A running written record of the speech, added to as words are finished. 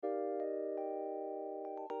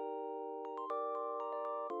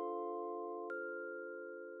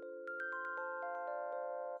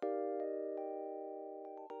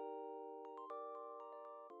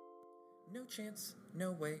No chance, no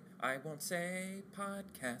way, I won't say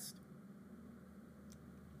podcast.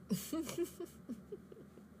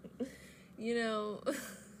 You know,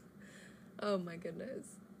 oh my goodness.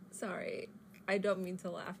 Sorry. I don't mean to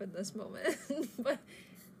laugh in this moment, but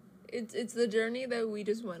it's the journey that we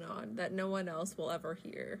just went on that no one else will ever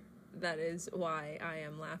hear. That is why I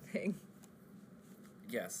am laughing.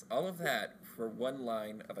 Yes, all of that for one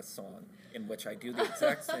line of a song in which I do the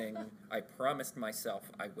exact thing I promised myself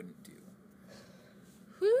I wouldn't do.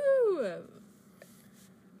 Whoo!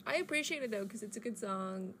 I appreciate it though, because it's a good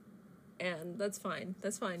song, and that's fine.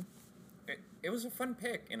 That's fine. It was a fun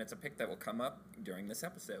pick, and it's a pick that will come up during this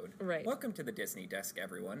episode. Right. Welcome to the Disney Desk,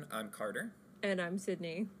 everyone. I'm Carter. And I'm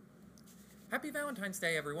Sydney. Happy Valentine's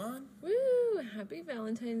Day, everyone. Woo! Happy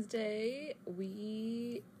Valentine's Day.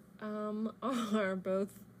 We are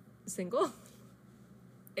both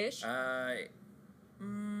single-ish. I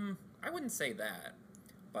wouldn't say that,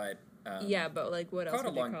 but yeah, but like what else called a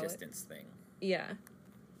would you long call distance thing. Yeah.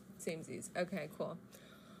 Samesies. Okay, cool.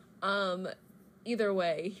 Either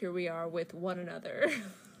way, here we are with one another.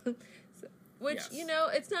 Which, Yes. you know,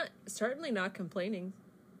 it's certainly not complaining,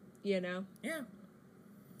 you know? Yeah.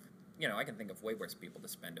 You know, I can think of way worse people to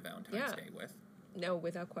spend a Valentine's Day with. No,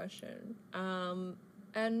 without question. And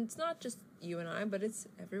it's not just you and I, but it's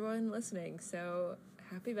everyone listening. So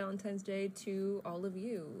happy Valentine's Day to all of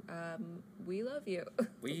you. We love you.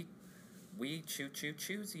 We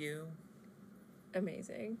choose you.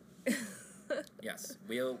 Amazing. Yes,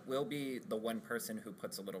 we'll be the one person who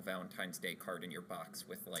puts a little Valentine's Day card in your box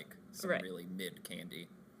with like some really mid candy.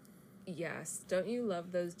 Yes, don't you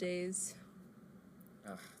love those days?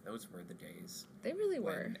 Ugh, those were the days. They really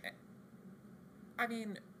were. I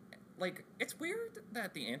mean, like, it's weird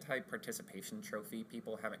that the anti-participation trophy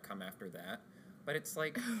people haven't come after that, but it's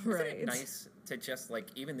like, isn't it nice to just, like,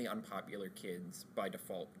 even the unpopular kids by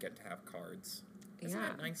default get to have cards? Isn't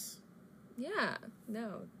that nice? Yeah,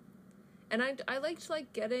 no. And I liked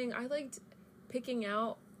picking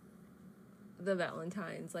out the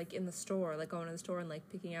Valentines, like, in the store, like, going to the store and, like,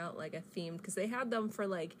 picking out, like, a themed, because they had them for,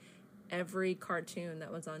 like, every cartoon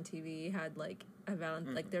that was on TV had, like, a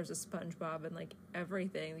Valentine, like, there's a SpongeBob and, like,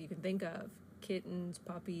 everything that you can think of. Kittens,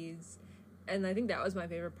 puppies. And I think that was my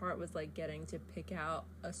favorite part, was, like, getting to pick out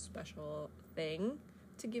a special thing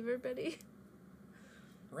to give everybody.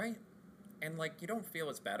 Right. And, like, you don't feel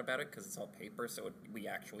as bad about it because it's all paper, so we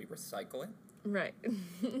actually recycle it. Right.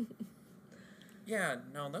 Yeah,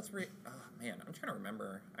 no, that's oh, man, I'm trying to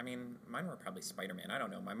remember. I mean, mine were probably Spider-Man. I don't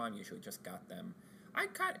know. My mom usually just got them. I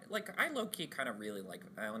low-key kind of really like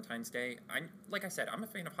Valentine's Day. Like I said, I'm a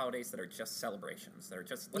fan of holidays that are just celebrations, that are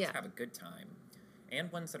just, let's have a good time,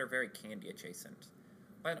 and ones that are very candy adjacent.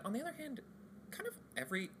 But on the other hand, kind of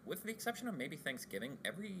with the exception of maybe Thanksgiving,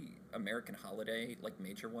 every American holiday, like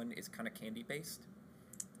major one, is kind of candy-based.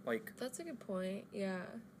 Like, that's a good point, yeah.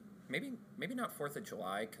 Maybe not 4th of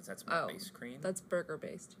July, because that's more ice cream. That's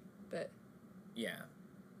burger-based, but... Yeah.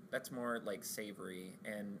 That's more, like, savory.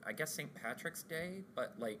 And I guess St. Patrick's Day,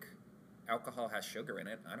 but, like, alcohol has sugar in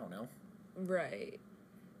it. I don't know. Right.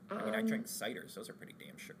 I mean, I drink ciders. Those are pretty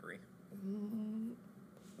damn sugary.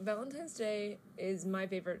 Valentine's Day is my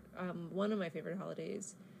favorite, one of my favorite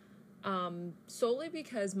holidays. Solely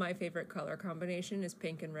because my favorite color combination is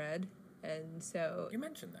pink and red. And so... You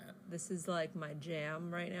mentioned that. This is, like, my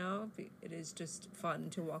jam right now. It is just fun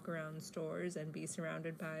to walk around stores and be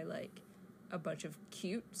surrounded by, like, a bunch of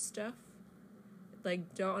cute stuff.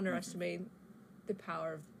 Like, don't underestimate the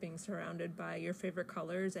power of being surrounded by your favorite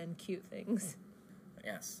colors and cute things.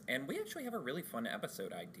 Yes, and we actually have a really fun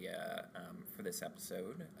episode idea for this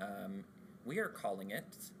episode. We are calling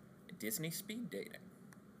it Disney Speed Dating.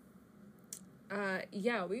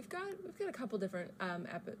 Yeah, we've got a couple different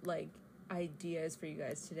ideas for you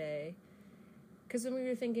guys today. Because when we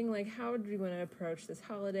were thinking, like, how do we want to approach this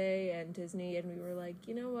holiday and Disney, and we were like,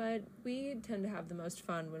 you know what, we tend to have the most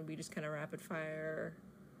fun when we just kind of rapid fire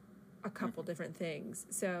a couple different things.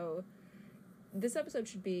 So this episode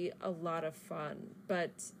should be a lot of fun.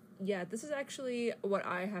 But yeah, this is actually what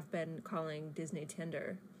I have been calling Disney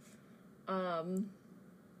Tinder,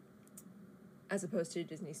 as opposed to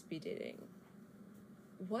Disney Speed Dating.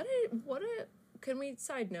 Can we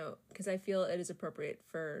side note, because I feel it is appropriate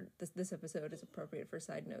for this episode is appropriate for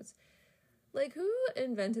side notes. Like, who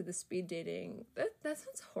invented the speed dating? That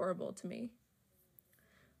sounds horrible to me.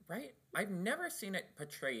 Right? I've never seen it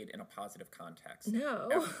portrayed in a positive context.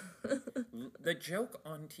 No. The joke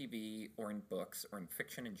on TV or in books or in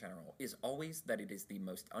fiction in general is always that it is the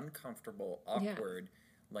most uncomfortable, awkward,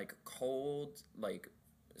 like cold, like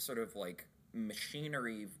sort of like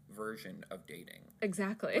machinery version of dating.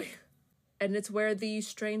 Exactly. And it's where the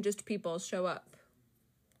strangest people show up.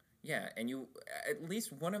 Yeah, and at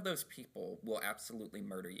least one of those people will absolutely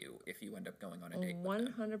murder you if you end up going on a date with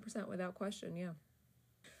them. 100% without question, yeah.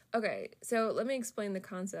 Okay, so let me explain the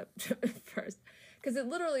concept first, because it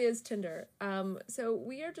literally is Tinder. So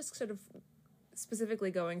we are just sort of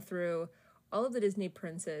specifically going through all of the Disney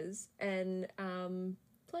princes and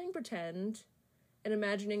playing pretend and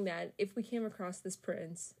imagining that if we came across this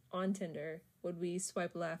prince on Tinder, would we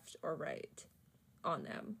swipe left or right on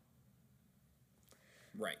them?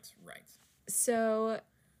 Right. So,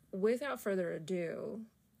 without further ado,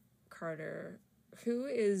 Carter, who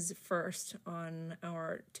is first on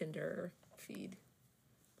our Tinder feed?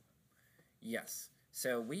 Yes.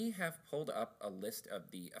 So we have pulled up a list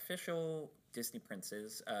of the official Disney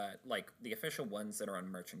princes, like the official ones that are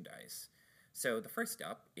on merchandise. So the first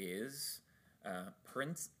up is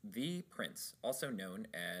the Prince, also known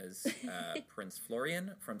as Prince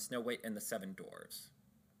Florian from Snow White and the Seven Dwarfs.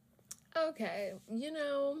 Okay,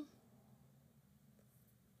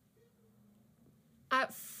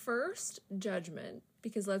 at first judgment,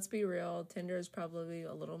 because let's be real, Tinder is probably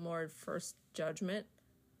a little more first judgment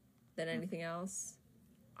than anything else.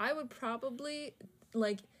 I would probably,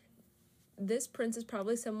 this prince is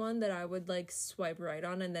probably someone that I would, swipe right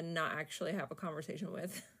on and then not actually have a conversation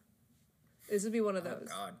with. This would be one of those.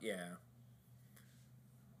 Oh, God, yeah.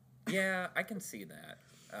 Yeah, I can see that.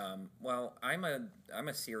 Well, I'm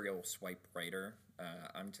a serial swipe writer.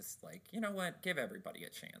 I'm just like, you know what? Give everybody a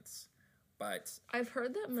chance. But I've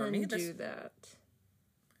heard that men do that.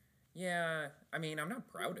 Yeah, I mean, I'm not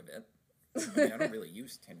proud of it. I don't really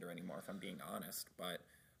use Tinder anymore, if I'm being honest. But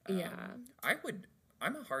yeah,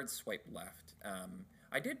 I'm a hard swipe left.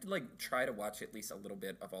 I did try to watch at least a little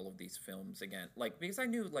bit of all of these films again, because I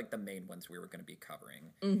knew the main ones we were going to be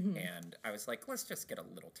covering, and I was like, let's just get a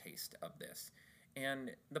little taste of this.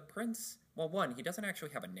 And the prince, well, one, he doesn't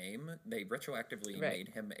actually have a name. They retroactively made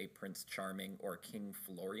him a Prince Charming or King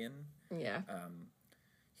Florian. Yeah.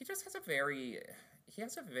 He just has a very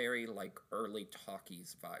early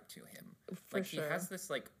talkies vibe to him. For sure. He has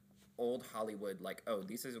this old Hollywood oh,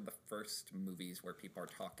 these are the first movies where people are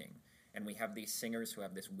talking, and we have these singers who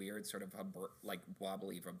have this weird sort of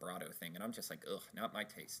wobbly vibrato thing, and I'm just like, ugh, not my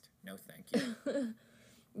taste. No, thank you.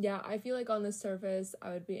 Yeah, I feel like on the surface I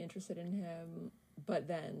would be interested in him, but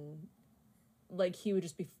then he would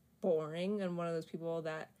just be boring and one of those people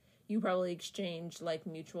that you probably exchange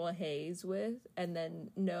mutual haze with, and then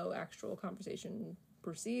no actual conversation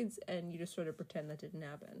proceeds, and you just sort of pretend that didn't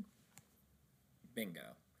happen.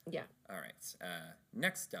 Bingo. Yeah. All right.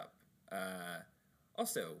 Next up,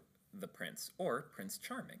 also the Prince or Prince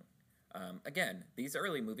Charming. Again, these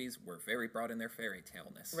early movies were very broad in their fairy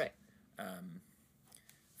tale-ness. Right.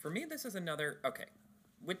 For me, this is another... Okay,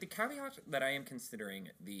 with the caveat that I am considering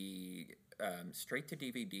the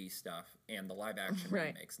straight-to-DVD stuff and the live-action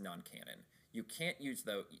remakes non-canon. You can't use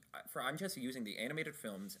I'm just using the animated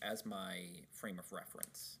films as my frame of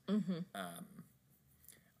reference.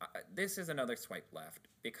 This is another swipe left,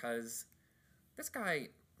 because this guy...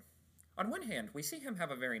 On one hand, we see him have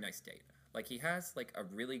a very nice date. He has, a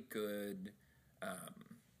really good...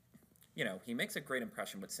 he makes a great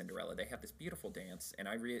impression with Cinderella. They have this beautiful dance, and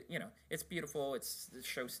it's beautiful, it's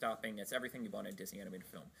show-stopping, it's everything you want in a Disney animated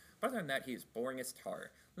film. But other than that, he's boring as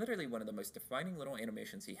tar. Literally, one of the most defining little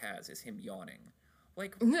animations he has is him yawning.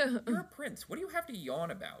 You're a prince. What do you have to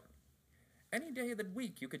yawn about? Any day of the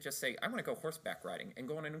week, you could just say, I want to go horseback riding, and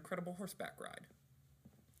go on an incredible horseback ride.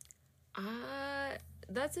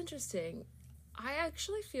 That's interesting. I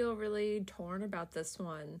actually feel really torn about this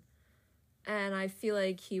one. And I feel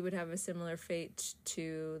like he would have a similar fate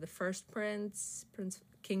to the first Prince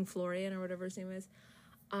King Florian, or whatever his name is.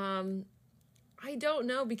 I don't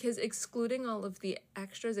know, because excluding all of the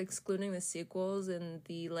extras, excluding the sequels and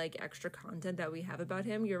the extra content that we have about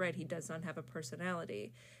him, you're right, he does not have a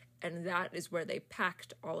personality. And that is where they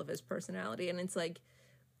packed all of his personality. And it's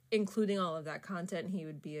including all of that content, he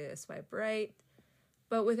would be a swipe right.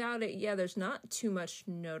 But without it, yeah, there's not too much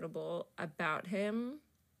notable about him.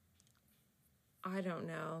 I don't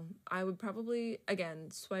know. I would probably, again,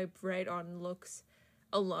 swipe right on looks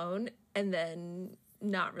alone and then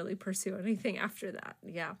not really pursue anything after that.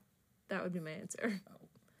 Yeah, that would be my answer.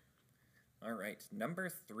 Oh. All right. Number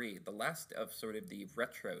 3, the last of sort of the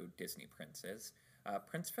retro Disney princes,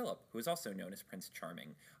 Prince Philip, who is also known as Prince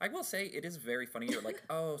Charming. I will say it is very funny. You're like,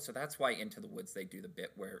 oh, so that's why Into the Woods they do the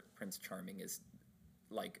bit where Prince Charming is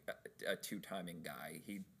a two-timing guy.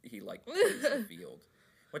 He plays the field.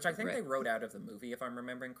 Which I think they wrote out of the movie, if I'm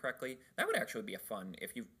remembering correctly. That would actually be a fun...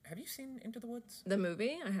 Have you seen Into the Woods? The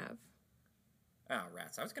movie? I have. Ah,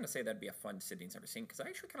 Rats. I was going to say that'd be a fun Sydney's never seen, because I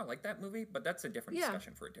actually kind of like that movie, but that's a different Yeah.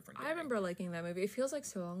 discussion for a different day. I remember liking that movie. It feels like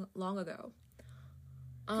so long ago.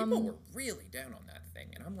 People were really down on that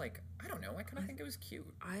thing, and I'm like, I don't know, I kind of think it was cute.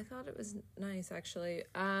 I thought it was nice, actually.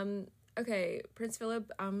 Okay, Prince Philip,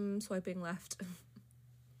 I'm swiping left.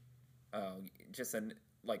 Oh, just an,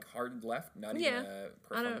 like, hard left? Not even a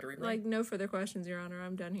perfunctory right? Like, no further questions, Your Honor.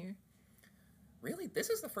 I'm done here. Really? This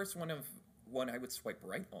is the first one I would swipe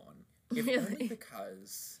right on. If Really? only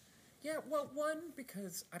because... Yeah, well, one,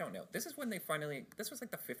 because, I don't know, this is when they finally, this was like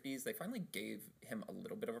the 50s, they finally gave him a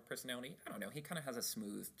little bit of a personality. I don't know, he kind of has a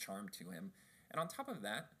smooth charm to him. And on top of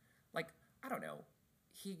that, like, I don't know,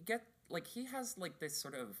 he has, like, this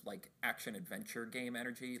sort of, like, action-adventure game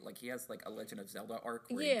energy. Like, he has, like, a Legend of Zelda arc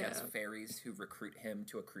where he gets fairies who recruit him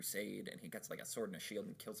to a crusade, and he gets, like, a sword and a shield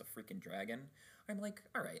and kills a freaking dragon. I'm like,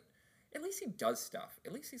 alright. At least he does stuff.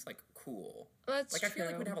 At least he's, like, cool. That's like, true. I feel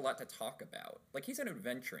like we'd have a lot to talk about. Like, he's an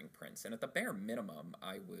adventuring prince, and at the bare minimum,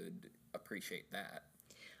 I would appreciate that.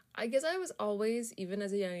 I guess I was always, even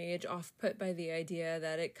as a young age, off-put by the idea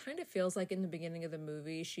that it kind of feels like in the beginning of the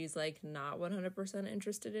movie, she's, like, not 100%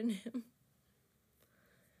 interested in him.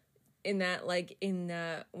 In that, like,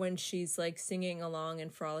 when she's, like, singing along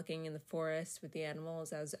and frolicking in the forest with the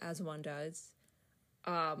animals, as one does.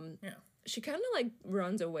 Yeah. She kind of, like,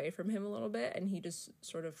 runs away from him a little bit, and he just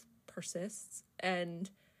sort of persists, and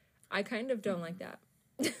I kind of don't like that.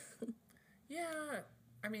 Yeah,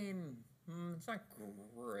 I mean, it's not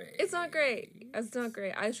great. It's not great. It's not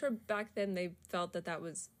great. I'm sure back then they felt that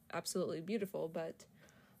was absolutely beautiful, but,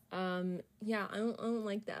 yeah, I don't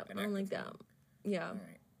like that. I don't like that. Yeah. All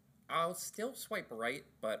right. I'll still swipe right,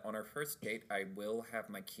 but on our first date, I will have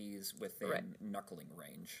my keys within knuckling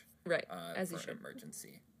range. Right, as for you should. an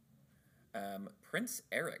emergency. Prince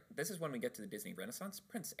Eric. This is when we get to the Disney Renaissance.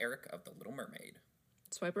 Prince Eric of The Little Mermaid.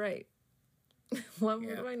 Swipe right. What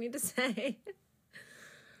do I need to say?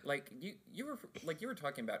 Like you were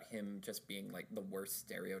talking about him just being like the worst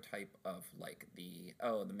stereotype of like the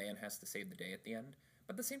man has to save the day at the end.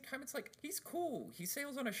 But at the same time, it's like he's cool. He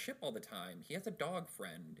sails on a ship all the time. He has a dog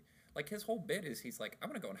friend. Like his whole bit is he's like, I'm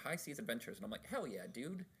gonna go on high seas adventures, and I'm like, hell yeah,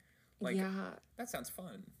 dude. Like, yeah, that sounds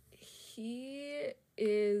fun. he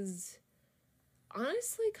is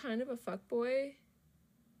honestly kind of a fuckboy.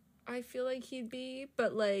 I feel like he'd be,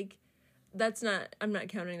 but like I'm not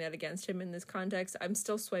counting that against him in this context. I'm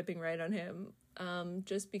still swiping right on him.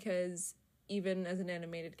 Just because even as an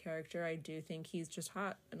animated character, I do think he's just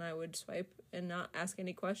hot, and I would swipe and not ask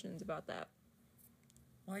any questions about that.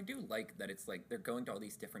 Well, I do like that it's like they're going to all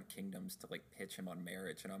these different kingdoms to like pitch him on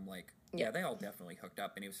marriage, and I'm like, yeah, they all definitely hooked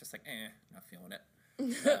up, and he was just like, not feeling it.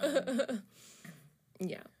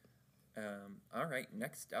 Yeah. All right,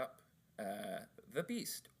 next up, the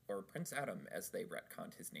Beast, or Prince Adam, as they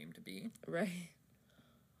retconned his name to be. Right.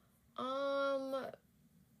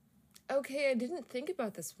 Okay, I didn't think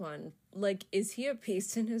about this one. Like, is he a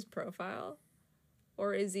beast in his profile?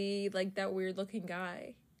 Or is he, like, that weird-looking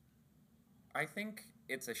guy? I think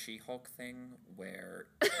it's a She-Hulk thing where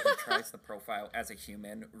he tries the profile as a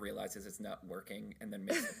human, realizes it's not working, and then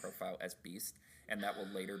makes the profile as Beast, and that will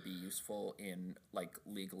later be useful in, like,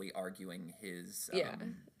 legally arguing his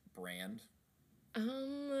brand.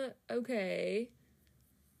 Okay.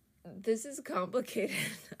 This is complicated.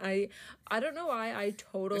 I don't know why I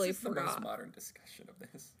totally forgot. This is the most modern discussion of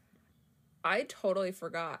this. I totally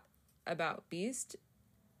forgot about Beast,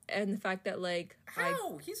 and the fact that, like...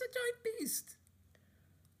 How? He's a giant beast!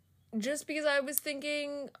 Just because I was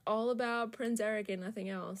thinking all about Prince Eric and nothing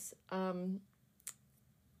else.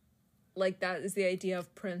 Like, that is the idea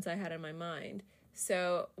of Prince I had in my mind.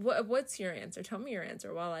 So, what's your answer? Tell me your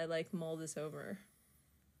answer while I, like, mull this over.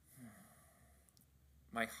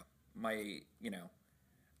 My,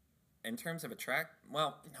 in terms of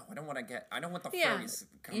well, no, I don't want the furries coming after my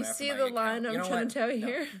account. You see the line I'm trying to tell you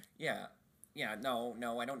here? Yeah, no,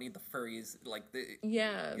 I don't need the furries. Like,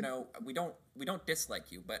 we don't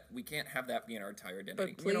dislike you, but we can't have that be in our entire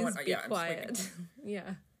identity. But please be quiet.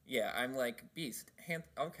 Yeah, I'm like, Beast,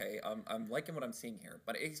 okay, I'm liking what I'm seeing here,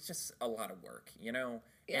 but it's just a lot of work, Yeah.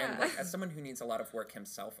 And, like, as someone who needs a lot of work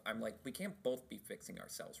himself, I'm like, we can't both be fixing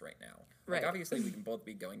ourselves right now. Like, obviously, we can both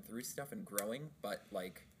be going through stuff and growing, but,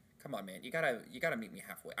 like, come on, man, you gotta meet me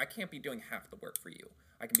halfway. I can't be doing half the work for you.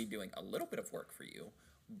 I can be doing a little bit of work for you,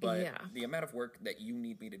 but the amount of work that you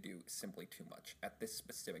need me to do is simply too much at this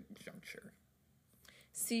specific juncture.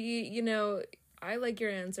 See, I like your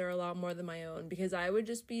answer a lot more than my own, because I would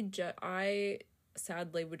just be I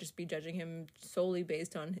sadly would just be judging him solely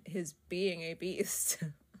based on his being a beast.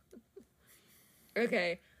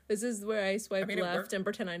 Okay, this is where I swipe left and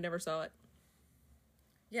pretend I never saw it.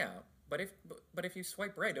 Yeah, but but if you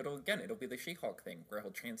swipe right, it'll be the She-Hulk thing where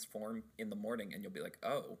he'll transform in the morning, and you'll be like,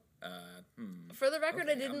 oh, For the record,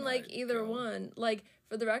 okay, I didn't like either one. Like,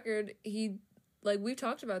 for the record, we've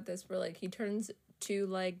talked about this, where, like, he turns to,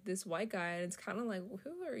 like, this white guy, and it's kind of like,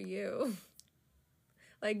 who are you?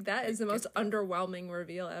 Like, that is the most underwhelming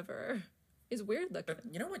reveal ever. It's weird looking. But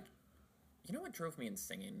you know what? You know what drove me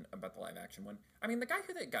insane about the live action one? I mean, the guy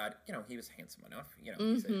who they got, he was handsome enough.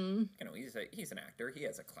 He's an actor. He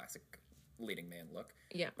has a classic leading man look.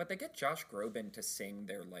 Yeah. But they get Josh Groban to sing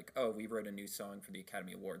their, like, oh, we wrote a new song for the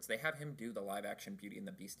Academy Awards. They have him do the live action Beauty and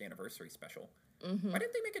the Beast anniversary special. Why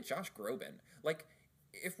didn't they make it Josh Groban? Like,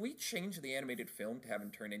 if we changed the animated film to have him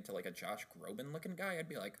turn into, like, a Josh Groban looking guy, I'd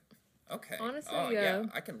be like, okay. Honestly, yeah,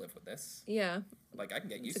 I can live with this. Yeah. Like, I can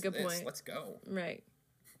get used to this. Point. Let's go. Right.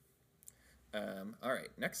 All right,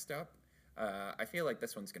 next up, I feel like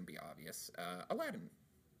this one's going to be obvious. Aladdin.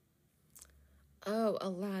 Oh,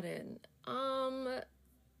 Aladdin.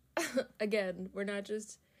 Again, we're not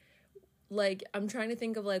just, like, I'm trying to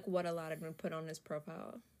think of, like, what Aladdin would put on his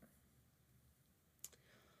profile.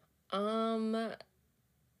 I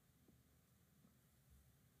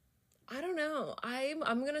don't know.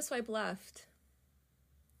 I'm gonna swipe left.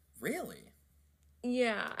 Really?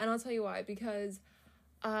 Yeah, and I'll tell you why. Because,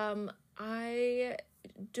 I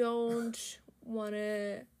don't want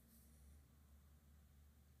to...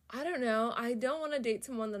 I don't know. I don't want to date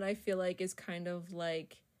someone that I feel like is kind of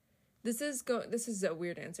like... This is a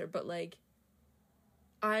weird answer, but, like,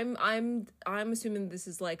 I'm assuming this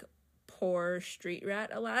is, like, poor street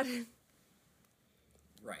rat Aladdin.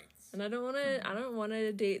 Right. And I don't want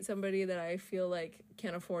to date somebody that I feel like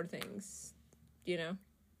can't afford things, you know?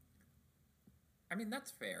 I mean,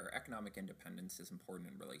 that's fair. Economic independence is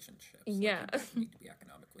important in relationships. Yeah. Like, you need to be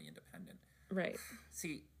economically independent. Right.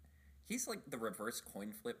 See, he's like the reverse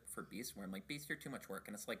coin flip for Beast, where I'm like, Beast, you're too much work.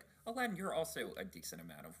 And it's like, Aladdin, you're also a decent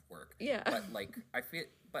amount of work. Yeah. But, like,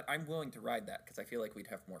 but I'm willing to ride that because I feel like we'd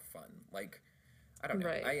have more fun. Like, I don't know.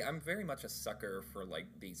 Right. I'm very much a sucker for, like,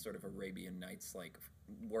 these sort of Arabian Nights, like,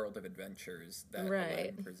 world of adventures that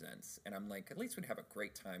Aladdin presents. And I'm like, at least we'd have a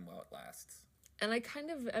great time while it lasts. And I kind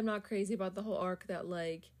of am not crazy about the whole arc that,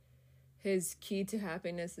 like, his key to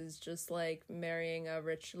happiness is just, like, marrying a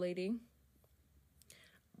rich lady.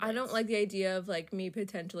 Right. I don't like the idea of, like, me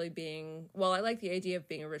potentially being... Well, I like the idea of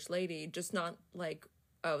being a rich lady, just not, like,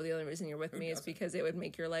 oh, the only reason you're with me is because it would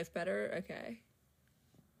make your life better? Okay.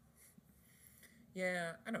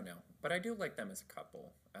 Yeah, I don't know. But I do like them as a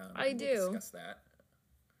couple. I do. We'll discuss that.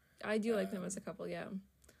 I do like them as a couple, yeah.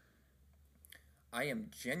 I am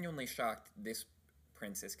genuinely shocked this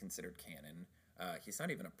prince is considered canon. He's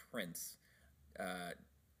not even a prince.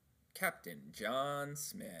 Captain John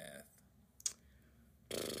Smith.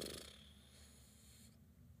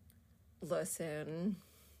 Listen.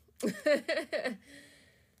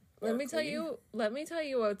 Let me tell you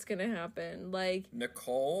what's gonna happen. Like,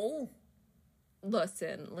 Nicole?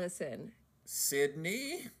 Listen.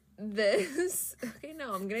 Sydney? Okay,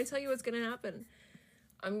 no, I'm gonna tell you what's gonna happen.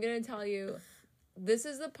 I'm gonna tell you, this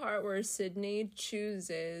is the part where Sydney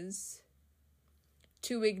chooses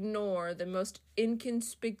to ignore the most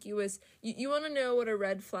inconspicuous... You want to know what a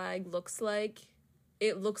red flag looks like?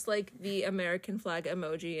 It looks like the American flag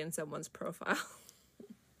emoji in someone's profile.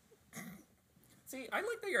 See, I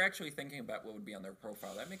like that you're actually thinking about what would be on their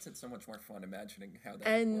profile. That makes it so much more fun imagining how that would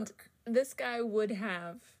work. And this guy would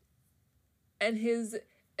have... And his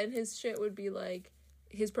shit would be like...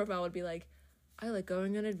 His profile would be like, I like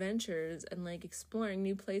going on adventures and, like, exploring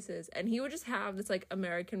new places. And he would just have this, like,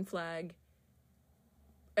 American flag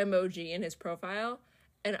emoji in his profile.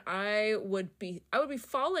 And I would be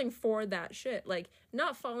falling for that shit. Like,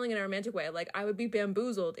 not falling in a romantic way. Like, I would be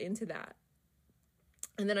bamboozled into that.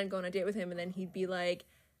 And then I'd go on a date with him, and then he'd be, like,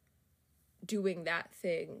 doing that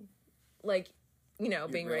thing. Like, you know,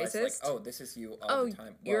 being racist. Like, oh, this is you all the time.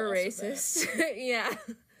 Well, you're a racist. Yeah.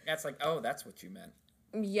 That's like, oh, that's what you meant.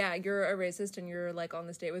 Yeah, you're a racist and you're, like, on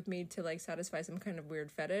this date with me to, like, satisfy some kind of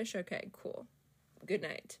weird fetish. Okay, cool. Good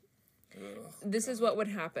night. This is what would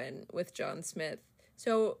happen with John Smith.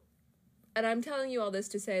 So, and I'm telling you all this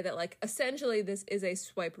to say that, like, essentially this is a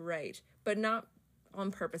swipe right, but not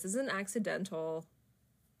on purpose. This is an accidental,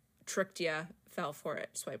 tricked ya, fell for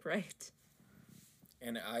it, swipe right.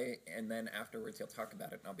 And then afterwards he'll talk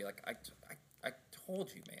about it and I'll be like, I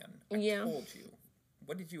told you, man. I told you.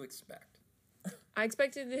 What did you expect? I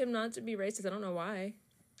expected him not to be racist. I don't know why.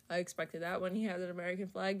 I expected that when he has an American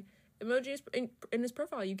flag emoji in his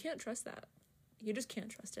profile. You can't trust that. You just can't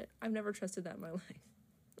trust it. I've never trusted that in my life.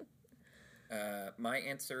 My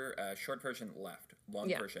answer, short version, left. Long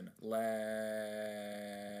version, left.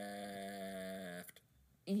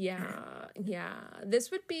 Yeah.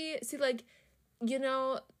 This would be, see, like, you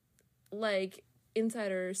know, like,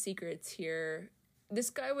 insider secrets here. This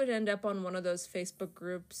guy would end up on one of those Facebook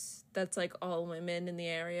groups that's, like, all women in the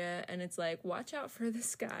area, and it's like, watch out for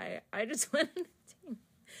this guy. I just went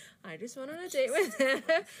on a date with him.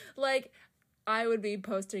 Like, I would be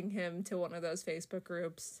posting him to one of those Facebook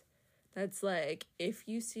groups that's like, if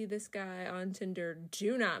you see this guy on Tinder,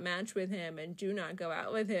 do not match with him and do not go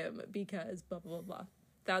out with him because blah, blah, blah,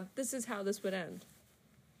 blah. This is how this would end.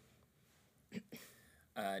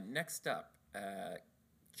 Next up,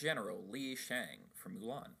 General Li Shang from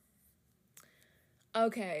Mulan.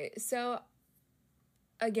 Okay, so,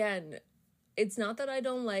 again, it's not that I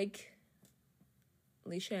don't like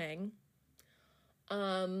Li Shang,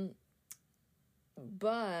 but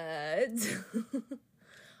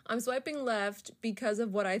I'm swiping left because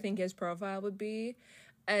of what I think his profile would be,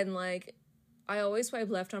 and, like, I always swipe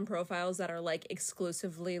left on profiles that are, like,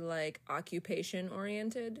 exclusively, like,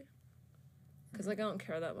 occupation-oriented, because, like, I don't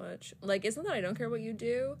care that much. Like, it's not that I don't care what you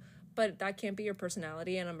do, but that can't be your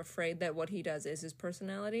personality, and I'm afraid that what he does is his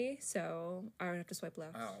personality, so I would have to swipe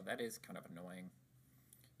left. Oh, that is kind of annoying.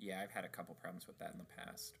 Yeah, I've had a couple problems with that in the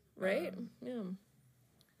past. Right? Yeah.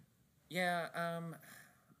 Yeah,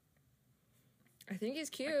 I think he's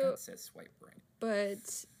cute. my gut says swipe right.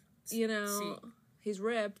 But, you know, he's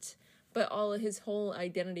ripped, but all of his whole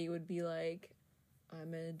identity would be like,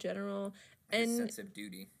 I'm a general. And His sense of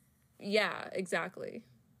duty. Yeah, exactly.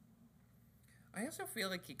 I also feel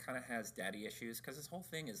like he kind of has daddy issues, because his whole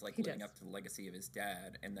thing is, like, He living does. up to the legacy of his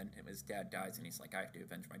dad, and then his dad dies, and he's like, I have to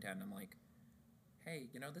avenge my dad, and I'm like, hey,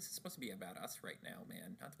 you know, this is supposed to be about us right now,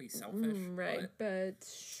 man, not to be selfish. Right, but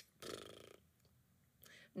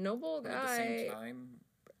noble But at the same guy. time,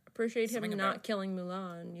 Appreciate him something not about- killing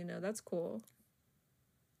Mulan, you know, that's cool.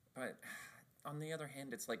 but on the other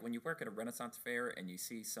hand, it's like when you work at a Renaissance fair and you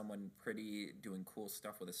see someone pretty doing cool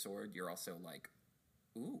stuff with a sword, you're also like,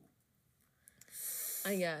 ooh.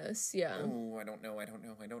 I guess, yeah. Oh, I don't know.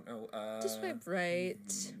 Just swipe right.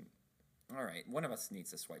 All right, one of us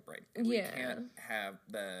needs to swipe right. Yeah. We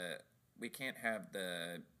can't have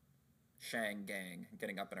the Shang gang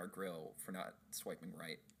getting up in our grill for not swiping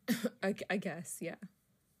right. I guess, yeah.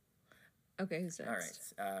 Okay, who's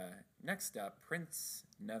next? All right. Next up, Prince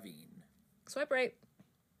Naveen. Swipe right.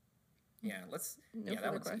 Yeah, let's. No that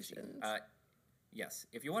further one's questions. easy. Yes,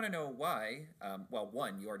 if you want to know why, well,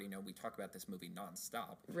 one, you already know we talk about this movie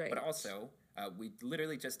nonstop. Right. But also, we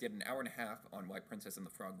literally just did an hour and a half on why Princess and the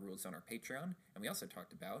Frog rules on our Patreon, and we also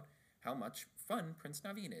talked about how much fun Prince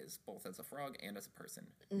Naveen is, both as a frog and as a person.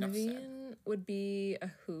 Enough said. Naveen would be a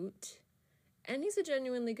hoot. And he's a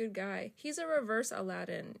genuinely good guy. He's a reverse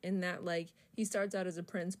Aladdin in that, like, he starts out as a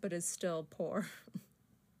prince but is still poor.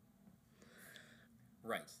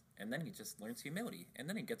 Right. And then he just learns humility, and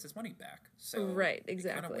then he gets his money back. So Right, He kind of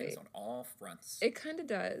exactly. wins on all fronts. It kind of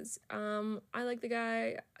does. I like the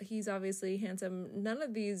guy. He's obviously handsome. None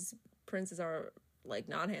of these princes are, like,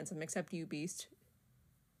 not handsome except you, Beast.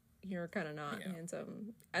 You're kind of not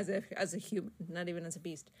handsome as a human, not even as a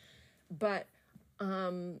beast. But,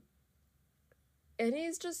 and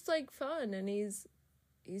he's just, like, fun, and he's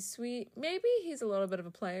sweet. Maybe he's a little bit of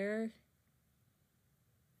a player.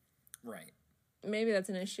 Right. Maybe that's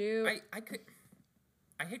an issue. I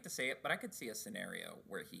hate to say it, but I could see a scenario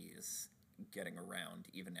where he's getting around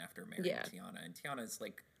even after marrying Tiana, and Tiana's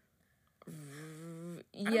like, I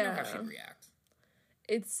don't know how she'd react.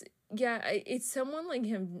 It's someone like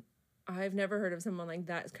him. I've never heard of someone like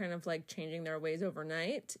that kind of like changing their ways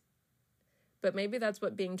overnight. But maybe that's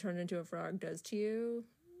what being turned into a frog does to you.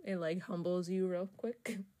 It like humbles you real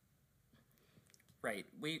quick. Right.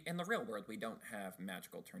 In the real world, we don't have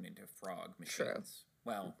magical turn into frog machines. True.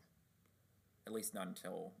 Well, at least not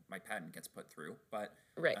until my patent gets put through. But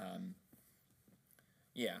Right.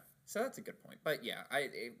 Yeah. So that's a good point. But yeah,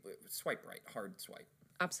 swipe right, hard swipe.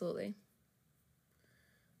 Absolutely.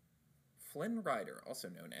 Flynn Rider, also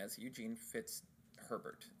known as Eugene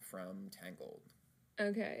Fitzherbert from Tangled.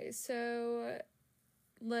 Okay, so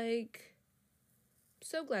like,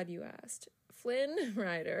 so glad you asked. Flynn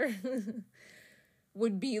Rider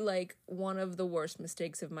would be like one of the worst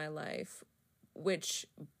mistakes of my life, which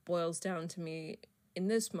boils down to me in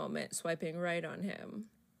this moment swiping right on him.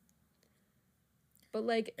 But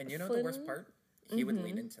like, And you know Flynn, the worst part? He would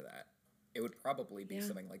lean into that. It would probably be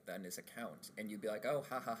something like that in his account, and you'd be like, "Oh,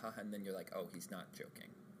 ha ha ha," and then you're like, "Oh, he's not joking."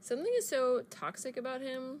 something is so toxic about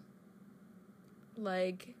him,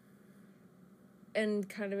 like, and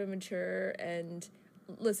kind of immature. And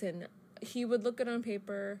listen, he would look good on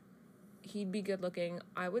paper. He'd be good looking.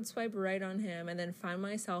 I would swipe right on him and then find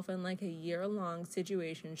myself in like a year-long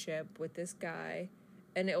situationship with this guy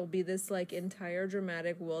and it will be this, like, entire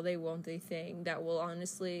dramatic will they, won't they thing that will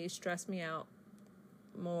honestly stress me out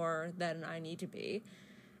more than I need to be.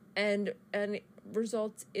 And it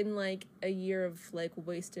results in, like, a year of, like,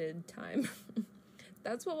 wasted time.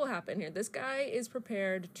 That's what will happen here. This guy is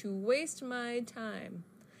prepared to waste my time.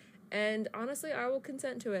 And honestly, I will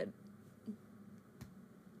consent to it.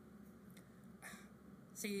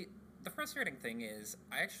 See, the frustrating thing is,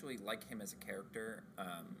 I actually like him as a character,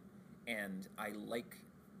 and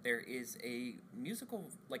there is a musical,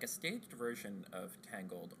 like a staged version of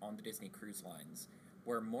Tangled on the Disney Cruise Lines,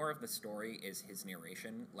 where more of the story is his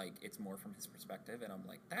narration, like, it's more from his perspective, and I'm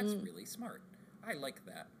like, that's really smart. I like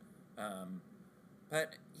that.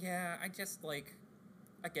 But, yeah, I just, like,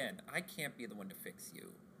 again, I can't be the one to fix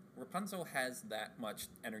you. Rapunzel has that much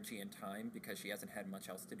energy and time because she hasn't had much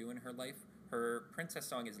else to do in her life. Her princess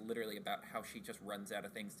song is literally about how she just runs out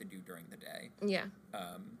of things to do during the day. Yeah.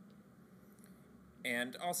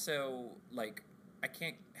 And also, like, I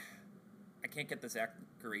can't get the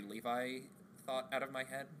Zachary Levi thought out of my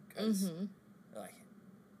head, because, like,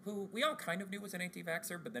 who we all kind of knew was an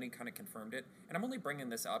anti-vaxxer, but then he kind of confirmed it. And I'm only bringing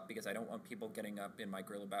this up because I don't want people getting up in my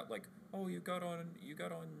grill about, like, oh, you got on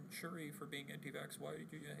Shuri for being anti-vax. Why did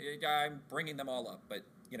you? I'm bringing them all up, but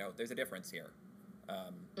you know, there's a difference here.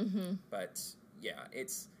 But yeah,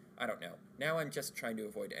 I don't know. Now I'm just trying to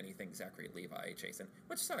avoid anything Zachary Levi adjacent,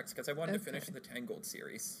 which sucks because I wanted to finish the Tangled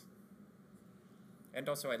series. And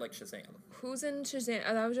also, I like Shazam. Who's in Shazam?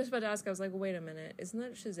 I was just about to ask. I was like, wait a minute, isn't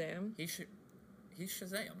that Shazam? He's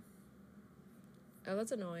Shazam. Oh,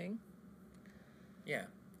 that's annoying. Yeah.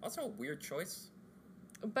 Also a weird choice.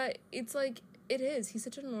 But it's like, it is. He's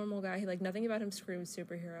such a normal guy. Like, nothing about him screams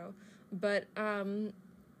superhero. But,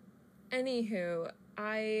 anywho,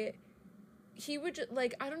 he would,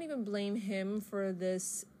 like, I don't even blame him for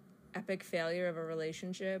this epic failure of a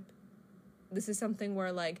relationship. This is something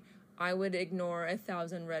where, like, I would ignore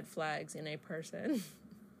 1,000 red flags in a person.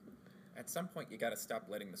 At some point, you gotta stop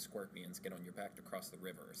letting the scorpions get on your back to cross the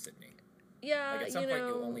river, Sydney. Yeah, like, at some point,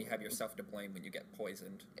 you'll only have yourself to blame when you get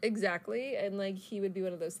poisoned. Exactly, and, like, he would be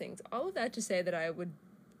one of those things. All of that to say that I would,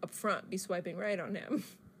 up front, be swiping right on him.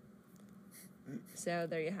 So,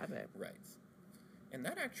 there you have it. Right. And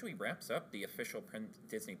that actually wraps up the official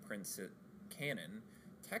Disney Princess canon.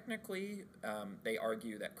 Technically, they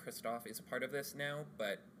argue that Kristoff is a part of this now,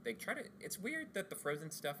 but they try to... It's weird that the Frozen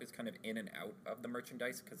stuff is kind of in and out of the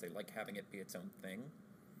merchandise, because they like having it be its own thing.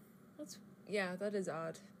 Yeah, that is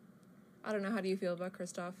odd. I don't know. How do you feel about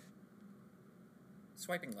Kristoff?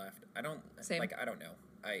 Swiping left. I don't... Same. Like, I don't know.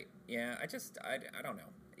 I don't know.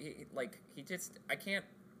 I can't...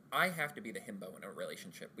 I have to be the himbo in a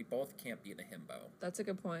relationship. We both can't be the himbo. That's a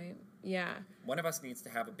good point. Yeah. One of us needs to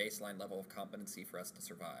have a baseline level of competency for us to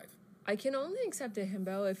survive. I can only accept a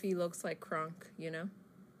himbo if he looks like Kronk, you know?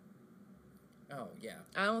 Oh, yeah.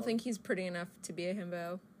 I don't think he's pretty enough to be a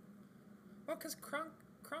himbo. Well, because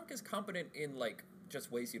Kronk is competent in, like,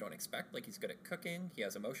 just ways you don't expect. Like, he's good at cooking. He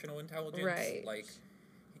has emotional intelligence. Right. Like,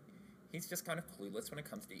 he's just kind of clueless when it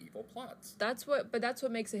comes to evil plots. That's what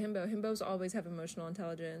makes a himbo. Himbos always have emotional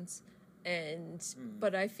intelligence,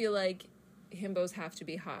 but I feel like himbos have to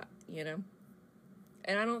be hot, you know?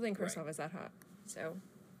 And I don't think Kristoff is that hot. So,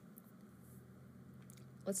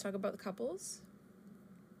 let's talk about the couples.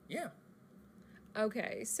 Yeah.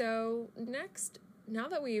 Okay, so next, now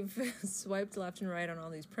that we've swiped left and right on all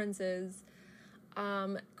these princes,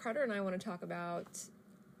 Carter and I want to talk about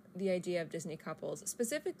the idea of Disney couples,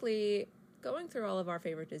 specifically going through all of our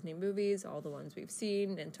favorite Disney movies, all the ones we've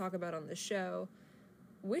seen and talk about on the show.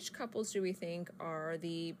 Which couples do we think are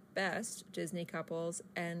the best Disney couples,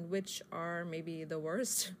 and which are maybe the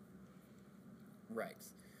worst? Right.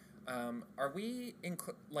 Are we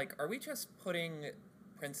just putting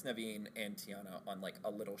Prince Naveen and Tiana on, like,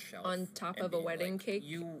 a little shelf on top of a wedding like, cake,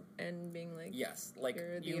 and being like, yes, like,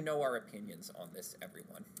 you know our opinions on this,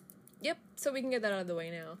 everyone. Yep, so we can get that out of the way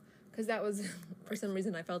now, because that was, for some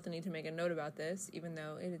reason, I felt the need to make a note about this, even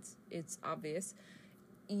though it's obvious.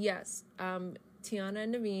 Yes, Tiana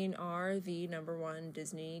and Naveen are the number one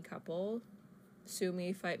Disney couple. Sue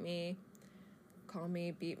me, fight me, call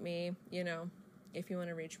me, beat me, you know, if you want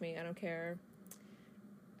to reach me, I don't care.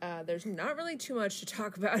 There's not really too much to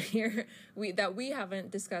talk about here that we haven't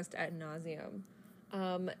discussed ad nauseum.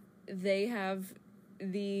 They have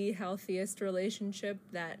the healthiest relationship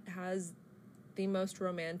that has the most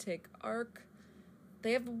romantic arc.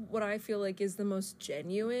 They have what I feel like is the most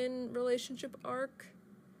genuine relationship arc,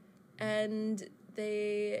 and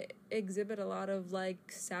they exhibit a lot of,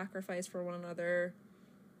 like, sacrifice for one another,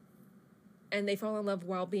 and they fall in love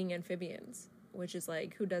while being amphibians, which is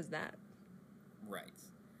like, who does that? Right.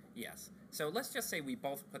 Yes. So let's just say we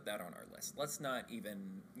both put that on our list. Let's not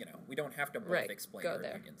even, we don't have to both Right, explain go our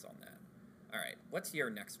there. opinions on that. All right. What's your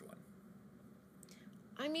next one?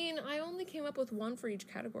 I mean, I only came up with one for each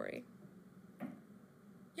category.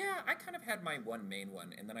 Yeah, I kind of had my one main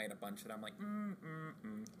one, and then I had a bunch that I'm like,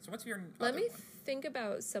 So what's your Let other me one? think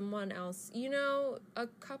about someone else. A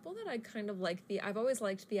couple that I kind of I've always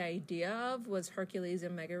liked the idea of was Hercules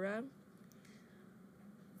and Megara.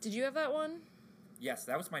 Did you have that one? Yes,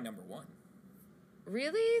 that was my number one.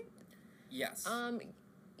 Really? Yes.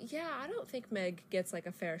 Yeah, I don't think Meg gets like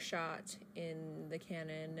a fair shot in the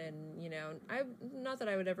canon, and I not that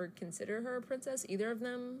I would ever consider her a princess, either of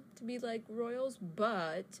them to be like royals,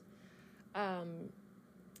 but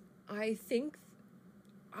I think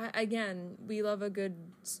again, we love a good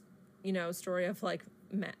story of like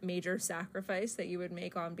major sacrifice that you would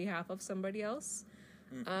make on behalf of somebody else.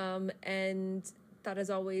 And that is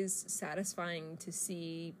always satisfying to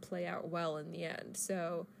see play out well in the end.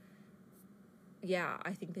 So yeah,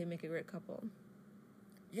 I think they make a great couple.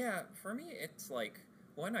 Yeah, for me, it's like,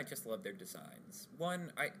 one, I just love their designs.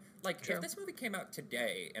 One, True. if this movie came out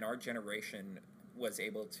today and our generation was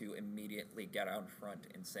able to immediately get out in front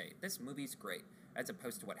and say, this movie's great, as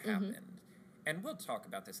opposed to what happened. And we'll talk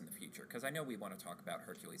about this in the future, because I know we want to talk about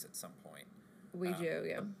Hercules at some point. We do,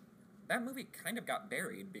 yeah. That movie kind of got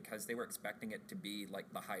buried because they were expecting it to be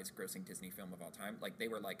like the highest grossing Disney film of all time. Like, they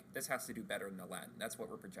were like, this has to do better than Aladdin. That's what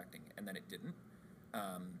we're projecting. And then it didn't.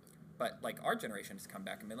 But like our generation has come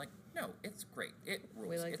back and been like, no, it's great. It rules.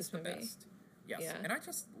 We like it's this the movie. best. Yes. Yeah. And I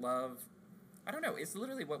just love, I don't know, it's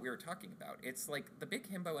literally what we were talking about. It's like the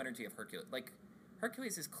big himbo energy of Hercules. Like,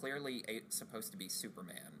 Hercules is clearly supposed to be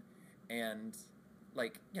Superman. And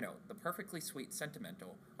like, the perfectly sweet,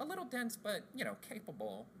 sentimental, a little dense, but,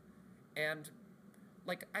 capable. And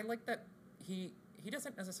like, I like that he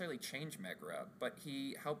doesn't necessarily change Megara, but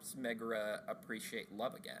he helps Megara appreciate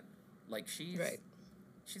love again. Like, she's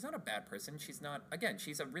not a bad person. She's not, again,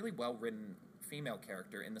 she's a really well-written female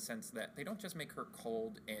character in the sense that they don't just make her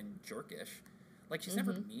cold and jerkish. Like, she's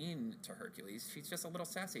never mean to Hercules. She's just a little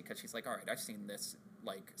sassy because she's like, all right, I've seen this,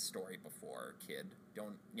 like, story before, kid.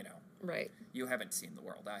 Don't, Right. You haven't seen the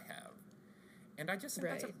world I have. And I just think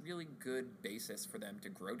that's a really good basis for them to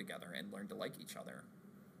grow together and learn to like each other.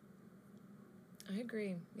 I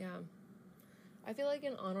agree, yeah. I feel like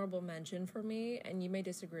an honorable mention for me, and you may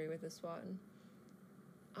disagree with this one,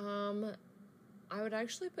 I would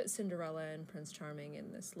actually put Cinderella and Prince Charming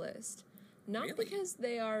in this list. Not Really? because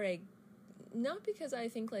not because I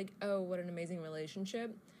think like, oh, what an amazing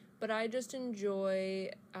relationship, but I just enjoy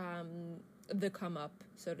the come up,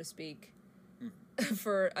 so to speak,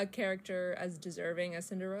 for a character as deserving as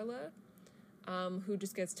Cinderella, who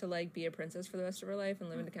just gets to like be a princess for the rest of her life and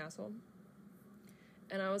live in a castle.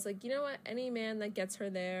 And I was like, you know what? Any man that gets her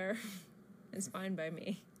there is fine by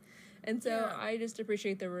me. And so I just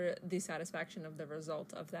appreciate the satisfaction of the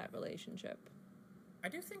result of that relationship. I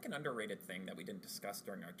do think an underrated thing that we didn't discuss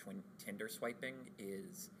during our Tinder swiping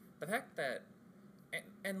is the fact that,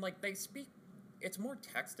 and like they speak, it's more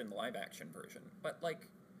text in the live action version, but like,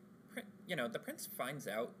 the prince finds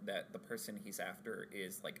out that the person he's after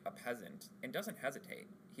is like a peasant and doesn't hesitate.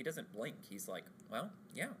 He doesn't blink. He's like, well,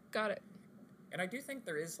 yeah. Got it. And I do think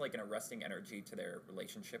there is like an arresting energy to their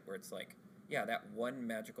relationship where it's like, yeah, that one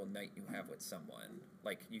magical night you have with someone,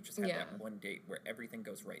 like you just have that one date where everything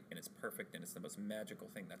goes right and it's perfect and it's the most magical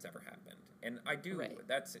thing that's ever happened. And I do,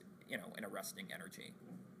 that's, an arresting energy.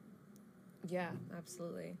 Yeah,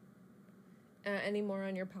 absolutely. Any more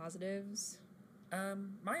on your positives?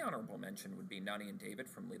 My honorable mention would be Nani and David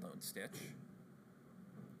from Lilo and Stitch.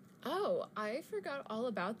 Oh, I forgot all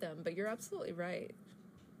about them, but you're absolutely right.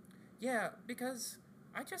 Yeah, because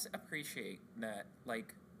I just appreciate that,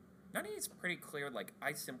 like, Nani is pretty clear, like,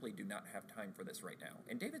 I simply do not have time for this right now.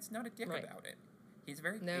 And David's not a dick about it. He's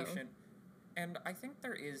very patient. And I think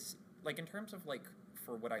there is, like, in terms of, like,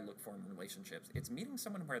 for what I look for in relationships, it's meeting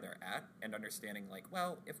someone where they're at and understanding, like,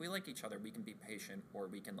 well, if we like each other, we can be patient or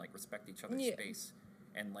we can, like, respect each other's space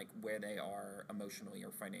and, like, where they are emotionally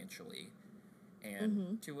or financially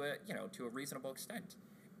and to a reasonable extent.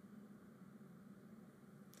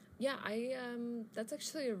 Yeah, that's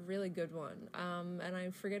actually a really good one. And I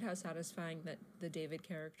forget how satisfying that the David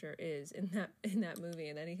character is in that movie,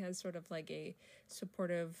 and that he has sort of like a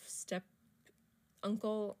supportive step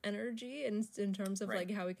uncle energy in terms of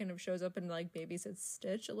like how he kind of shows up and like babysits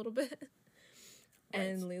Stitch a little bit.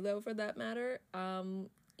 And Lilo for that matter.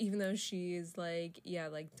 Even though she's like, yeah,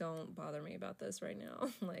 like don't bother me about this right now.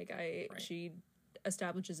 Like she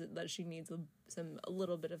establishes it that she needs a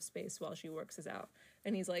little bit of space while she works this out,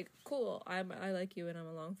 and he's like, cool, I like you and I'm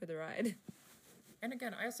along for the ride. And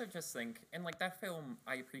again, I also just think, and like that film,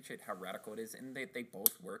 I appreciate how radical it is, and they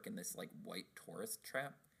both work in this like white tourist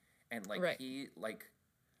trap, and Right. he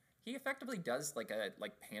effectively does like a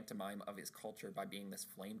like pantomime of his culture by being this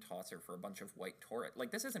flame tosser for a bunch of white tourists.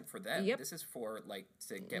 Like this isn't for them. Yep. This is for like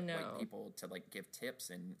to get white No. people to like give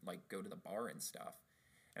tips and like go to the bar and stuff.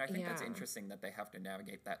 And I think that's Yeah. interesting that they have to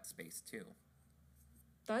navigate that space too.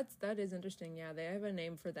 That is interesting. Yeah, they have a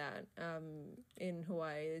name for that. In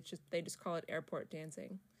Hawaii, they just call it airport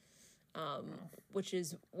dancing. Which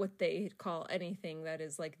is what they call anything that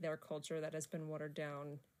is like their culture that has been watered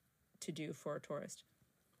down to do for a tourist.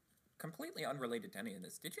 Completely unrelated to any of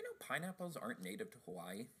this. Did you know pineapples aren't native to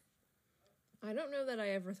Hawaii? I don't know that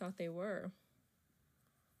I ever thought they were.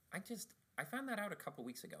 I found that out a couple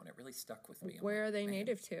weeks ago and it really stuck with me. Where are they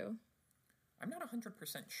native to? I'm not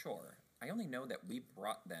 100% sure. I only know that we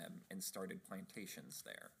brought them and started plantations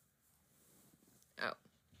there. Oh,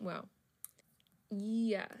 well.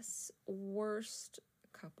 Yes. Worst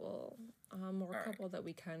couple. Or All couple right. that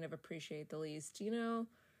we kind of appreciate the least. You know,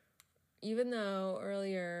 even though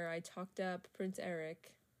earlier I talked up Prince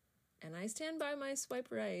Eric, and I stand by my swipe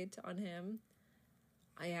right on him,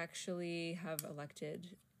 I actually have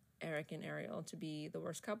elected Eric and Ariel to be the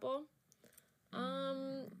worst couple.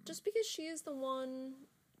 Just because she is the one,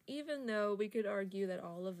 even though we could argue that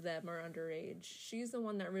all of them are underage, she's the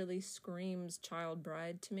one that really screams child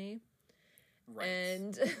bride to me.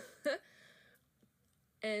 Right.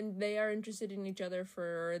 And they are interested in each other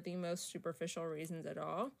for the most superficial reasons at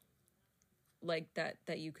all. Like that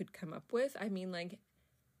you could come up with. I mean, like,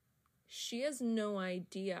 she has no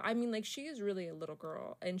idea. I mean, like, she is really a little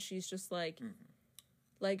girl, and she's just like,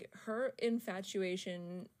 like, her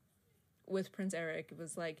infatuation with Prince Eric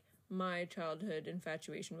was like my childhood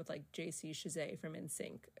infatuation with like JC Chazet from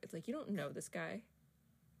NSYNC. It's like, you don't know this guy.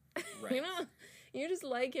 Right. You just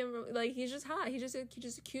like him, like he's just hot. He's just a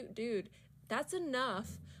cute dude. That's enough,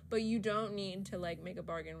 but you don't need to like make a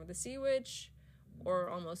bargain with a sea witch or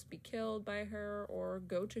almost be killed by her or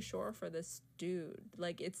go to shore for this dude.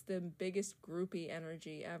 Like, it's the biggest groupie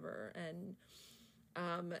energy ever. And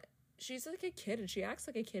she's like a kid and she acts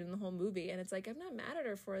like a kid in the whole movie, and it's like, I'm not mad at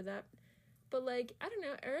her for that. But like, I don't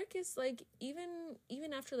know, Eric is like,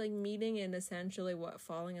 even after like meeting and essentially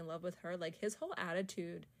falling in love with her, like his whole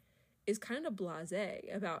attitude is kind of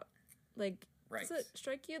blasé about, like, Right. does it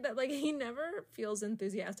strike you that like he never feels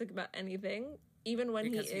enthusiastic about anything, even when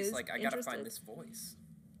Because he he's is like, I interested? gotta find this voice.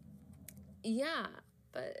 Yeah,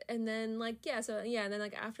 but and then like and then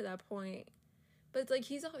like after that point, but like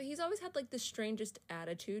he's always had like the strangest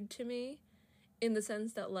attitude to me, in the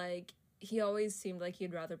sense that like he always seemed like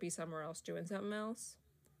he'd rather be somewhere else doing something else.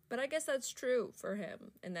 But I guess that's true for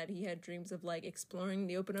him, and that he had dreams of like exploring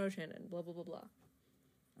the open ocean and blah blah blah blah.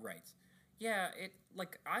 Right. Yeah, it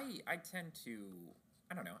like I tend to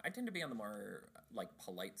I don't know. I tend to be on the more like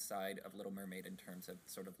polite side of Little Mermaid in terms of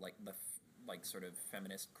sort of like the like sort of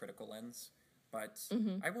feminist critical lens. But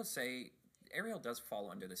I will say Ariel does fall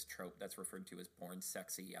under this trope that's referred to as born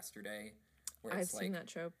sexy yesterday, where I've it's seen like that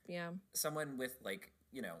trope. Yeah, someone with like,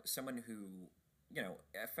 someone who,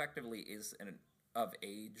 effectively is of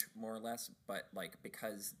age more or less, but like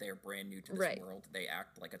because they're brand new to this right. world, they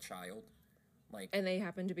act like a child. Like, And they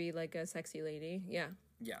happen to be like a sexy lady. Yeah.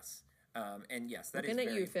 yes. And yes, that Looking is at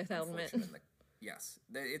very you, Fifth Element. unfortunate. Yes,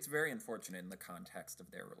 it's very unfortunate in the context of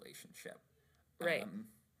their relationship. Right.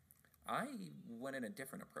 I went in a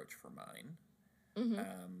different approach for mine.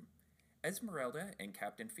 Esmeralda and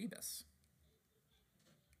Captain Phoebus.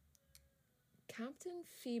 Captain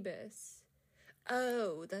Phoebus.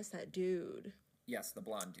 Oh, that's that dude. Yes, the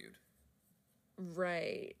blonde dude.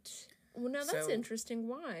 Right. Well, now that's So- interesting.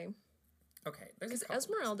 Why? Okay, there's Because a couple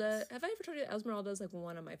Esmeralda, reasons. have I ever told you that Esmeralda is like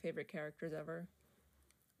one of my favorite characters ever?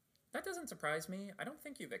 That doesn't surprise me. I don't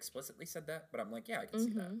think you've explicitly said that, but I'm like, yeah, I can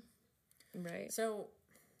see that. Right. So,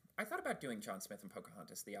 I thought about doing John Smith and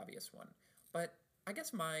Pocahontas, the obvious one, but I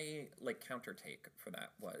guess my like counter take for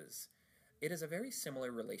that was, it is a very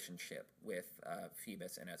similar relationship with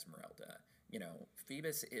Phoebus and Esmeralda.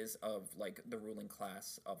 Phoebus is of like the ruling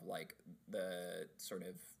class of like the sort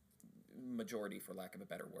of majority, for lack of a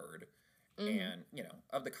better word, and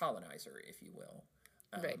of the colonizer, if you will.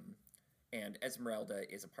 Right. And Esmeralda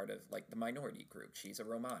is a part of like the minority group. She's a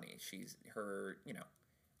Romani. She's her,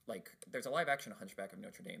 like there's a live action Hunchback of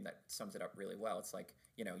Notre Dame that sums it up really well. It's like,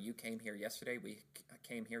 you came here yesterday, we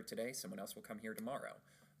came here today, someone else will come here tomorrow.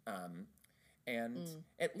 And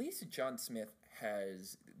at least John Smith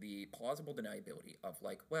has the plausible deniability of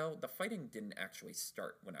like, well, the fighting didn't actually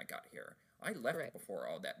start when I got here. I left Right. before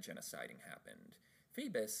all that genociding happened.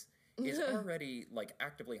 Phoebus is already like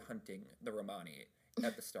actively hunting the Romani,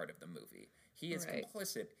 at the start of the movie. He is Right.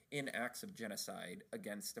 complicit in acts of genocide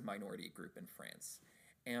against a minority group in France.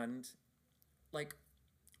 And, like,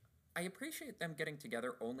 I appreciate them getting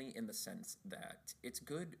together only in the sense that it's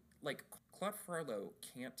good. Like, Claude Frollo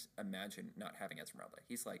can't imagine not having Esmeralda.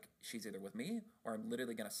 He's like, she's either with me or I'm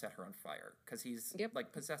literally going to set her on fire. Because he's, Yep.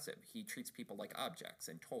 like, possessive. He treats people like objects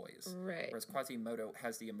and toys. Right. Whereas Quasimodo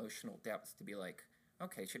has the emotional depth to be like,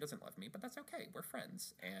 okay, she doesn't love me, but that's okay. We're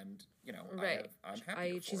friends. And, you know, Right. I'm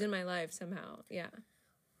happy for She's it. in my life somehow. Yeah.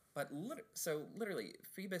 But so literally,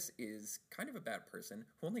 Phoebus is kind of a bad person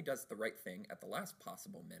who only does the right thing at the last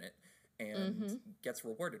possible minute and gets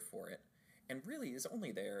rewarded for it, and really is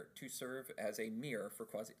only there to serve as a mirror for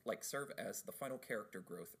serve as the final character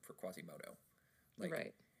growth for Quasimodo, like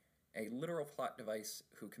Right. a literal plot device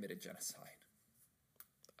who committed genocide.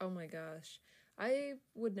 Oh my gosh. I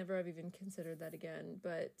would never have even considered that again,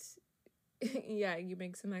 but yeah, you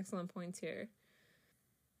make some excellent points here.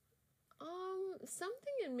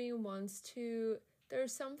 Something in me wants to.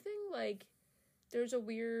 There's something like. There's a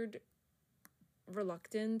weird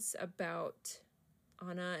reluctance about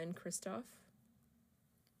Anna and Kristoff.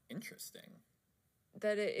 Interesting.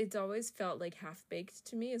 That it's always felt like half baked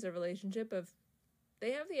to me as a relationship of.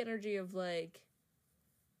 They have the energy of like.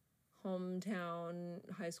 Hometown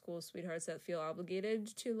high school sweethearts that feel obligated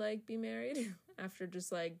to like be married after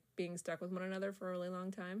just like being stuck with one another for a really long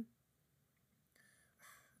time.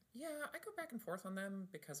 Yeah, I go back and forth on them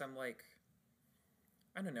because I'm like,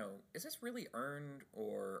 I don't know, is this really earned,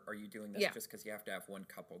 or are you doing this just because you have to have one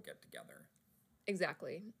couple get together?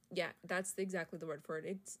 Exactly. Yeah, that's exactly the word for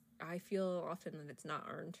it. I feel often that it's not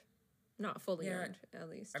earned. Not fully earned, at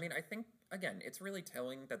least. I mean, I think, again, it's really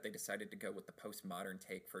telling that they decided to go with the postmodern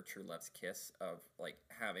take for True Love's Kiss of, like,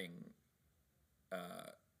 having,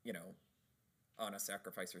 you know, Anna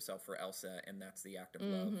sacrifice herself for Elsa, and that's the act of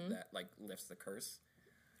love that, like, lifts the curse.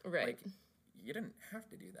 Right. Like, you didn't have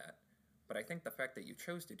to do that. But I think the fact that you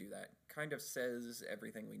chose to do that kind of says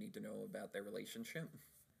everything we need to know about their relationship.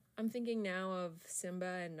 I'm thinking now of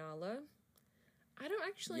Simba and Nala. I don't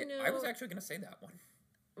actually know. I was actually going to say that one.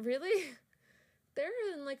 Really? They're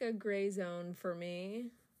in like a gray zone for me.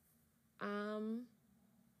 I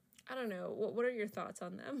don't know. What are your thoughts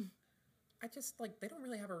on them? I just, like, they don't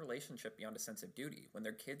really have a relationship beyond a sense of duty. When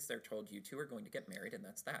they're kids, they're told you two are going to get married, and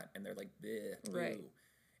that's that. And they're like, bleh, boo. Right.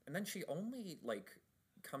 And then she only, like,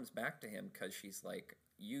 comes back to him because she's like,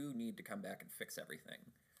 you need to come back and fix everything.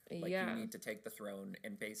 Like, you need to take the throne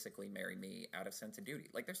and basically marry me out of sense of duty.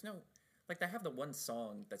 Like, there's no... Like, they have the one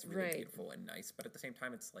song that's really beautiful and nice, but at the same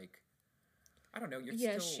time, it's like, I don't know, you're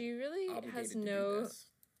still she really obligated has to no... do this.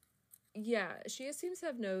 Yeah, she seems to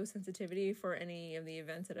have no sensitivity for any of the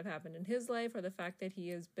events that have happened in his life, or the fact that he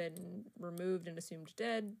has been removed and assumed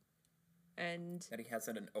dead, and... That he has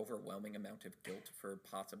an overwhelming amount of guilt for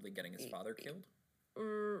possibly getting his father killed.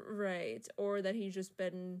 Right, or that he's just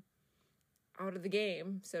been out of the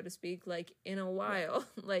game, so to speak, like, in a while.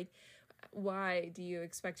 Right. Like, why do you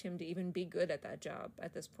expect him to even be good at that job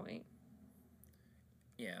at this point?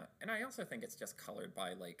 Yeah, and I also think it's just colored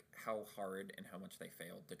by, like, how hard and how much they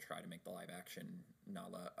failed to try to make the live-action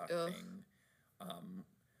Nala a thing.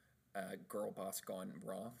 Girl boss gone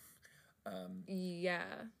wrong. Yeah,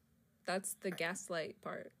 that's the gaslight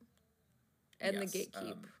part. And the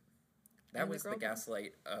gatekeep. That was the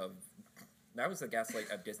gaslight of... That was the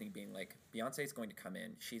gaslight of Disney being like, Beyonce's going to come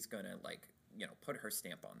in, she's going to, like, you know, put her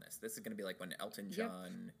stamp on this. This is going to be like when Elton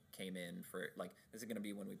John came in for, like, this is going to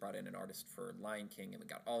be when we brought in an artist for Lion King and we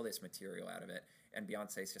got all this material out of it. And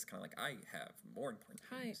Beyonce's just kind of like, I have more important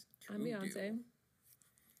things to do. I'm Beyonce.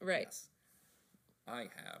 Right. Yes. I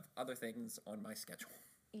have other things on my schedule.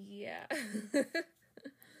 Yeah.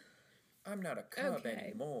 I'm not a cub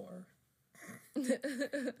anymore.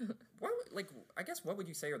 I guess what would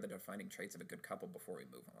you say are the defining traits of a good couple before we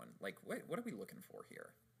move on? Like, what are we looking for here?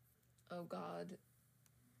 Oh, God.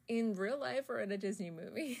 In real life or in a Disney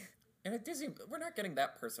movie? In a Disney... We're not getting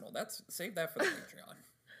that personal. Save that for the Patreon.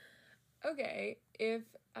 Okay. If,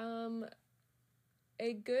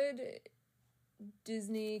 a good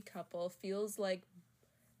Disney couple feels like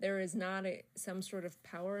there is not some sort of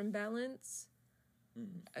power imbalance,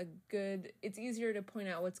 it's easier to point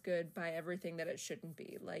out what's good by everything that it shouldn't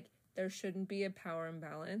be. Like, there shouldn't be a power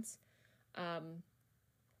imbalance.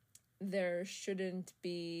 There shouldn't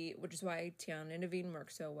be, which is why Tiana and Naveen work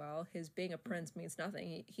so well. His being a prince means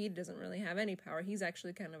nothing. He doesn't really have any power. He's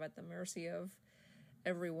actually kind of at the mercy of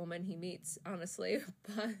every woman he meets, honestly.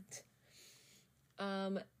 But, how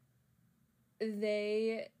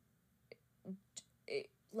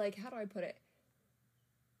do I put it?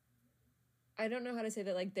 I don't know how to say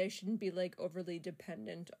that, like, they shouldn't be, like, overly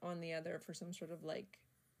dependent on the other for some sort of, like,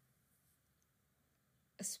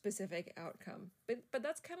 a specific outcome. But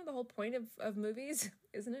that's kind of the whole point of movies,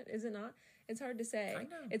 isn't it? Is it not? It's hard to say. Kind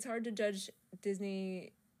of. It's hard to judge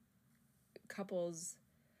Disney couples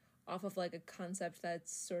off of, like, a concept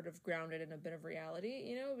that's sort of grounded in a bit of reality,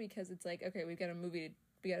 you know? Because it's like, okay, we got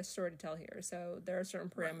a story to tell here, so there are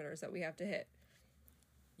certain parameters that we have to hit.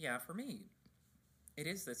 Yeah, for me, it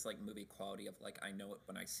is this, like, movie quality of, like, I know it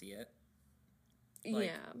when I see it.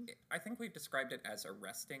 Like, Yeah. I think we've described it as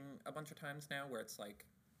arresting a bunch of times now, where it's like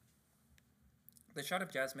the shot of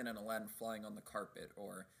Jasmine and Aladdin flying on the carpet,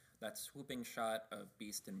 or that swooping shot of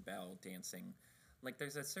Beast and Belle dancing. Like,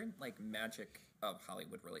 there's a certain, like, magic of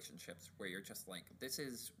Hollywood relationships where you're just like, this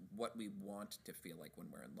is what we want to feel like when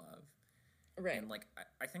we're in love. Right. And, like,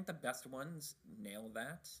 I think the best ones nail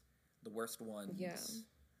that. The worst ones, Yeah.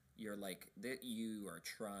 you're like, that you are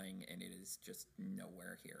trying and it is just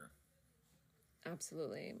nowhere here.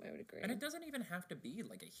 Absolutely, I would agree. And it doesn't even have to be,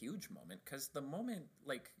 like, a huge moment, because the moment,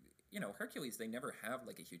 like, you know, Hercules, they never have,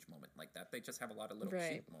 like, a huge moment like that. They just have a lot of little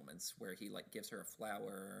cute moments where he, like, gives her a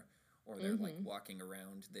flower, or they're, like, walking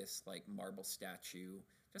around this, like, marble statue.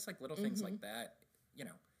 Just, like, little things like that. You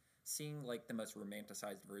know, seeing, like, the most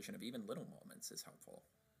romanticized version of even little moments is helpful.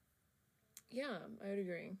 Yeah, I would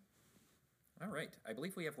agree. All right. I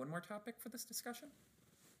believe we have one more topic for this discussion.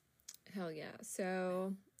 Hell yeah.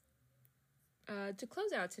 So, to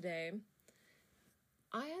close out today,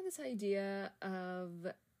 I had this idea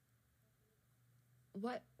of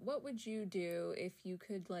what would you do if you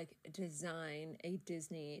could, like, design a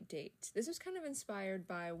Disney date? This was kind of inspired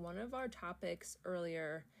by one of our topics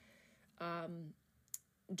earlier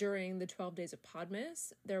during the 12 Days of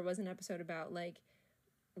Podmas. There was an episode about, like,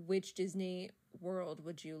 which Disney world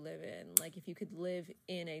would you live in? Like, if you could live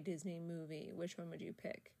in a Disney movie, which one would you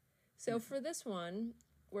pick? So for this one,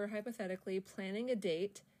 we're hypothetically planning a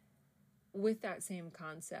date with that same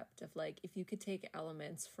concept of, like, if you could take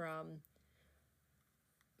elements from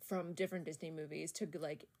different Disney movies to,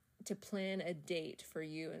 like, to plan a date for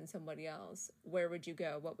you and somebody else, where would you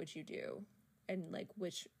go? What would you do? And, like,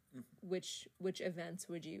 which events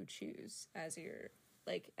would you choose as your,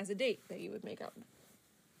 like, as a date that you would make up?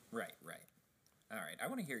 Right. All right. I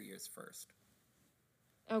want to hear yours first.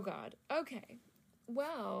 Oh, God. Okay.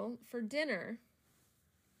 Well, for dinner,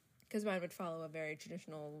 because mine would follow a very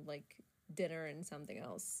traditional, like, dinner and something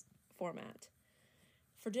else format.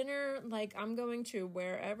 For dinner, like, I'm going to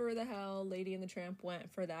wherever the hell Lady and the Tramp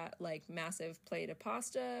went for that, like, massive plate of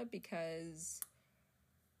pasta, because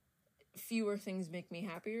fewer things make me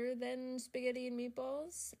happier than spaghetti and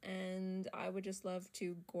meatballs, and I would just love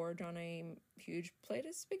to gorge on a huge plate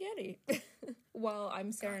of spaghetti while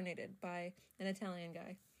I'm serenaded by an Italian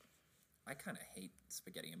guy. I kind of hate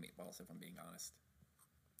spaghetti and meatballs, if I'm being honest.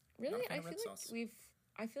 Really? I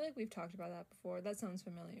feel like we've talked about that before. That sounds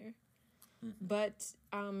familiar. But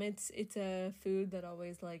it's a food that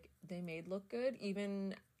always, like, they made look good,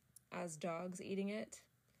 even as dogs eating it.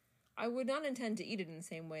 I would not intend to eat it in the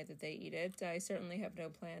same way that they eat it. I certainly have no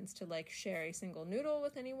plans to, like, share a single noodle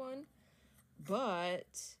with anyone.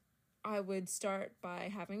 But I would start by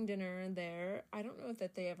having dinner there. I don't know if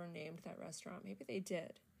that they ever named that restaurant. Maybe they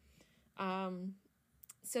did.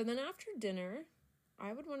 So then after dinner,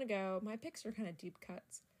 I would want to go... My picks are kind of deep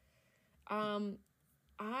cuts.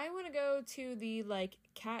 I want to go to the, like,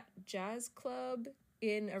 cat jazz club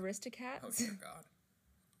in Aristocats. Oh, dear God.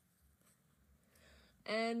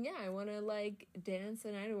 And, yeah, I want to, like, dance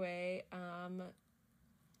the night away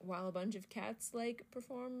while a bunch of cats, like,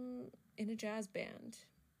 perform in a jazz band.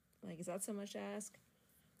 Like, is that so much to ask?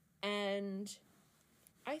 And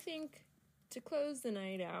I think to close the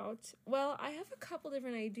night out... Well, I have a couple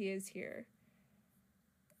different ideas here.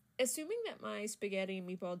 Assuming that my spaghetti and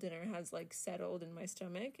meatball dinner has, like, settled in my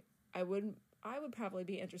stomach, I would probably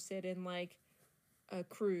be interested in, like, a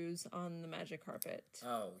cruise on the magic carpet.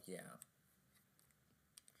 Oh, yeah.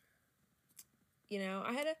 You know,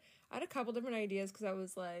 I had a couple different ideas because I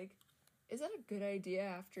was like, is that a good idea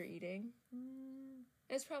after eating?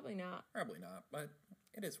 It's probably not. Probably not, but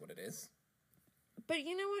it is what it is. But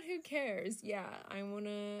you know what? Who cares? Yeah, I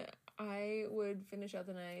would finish out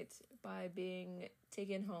the night by being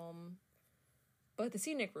taken home, but the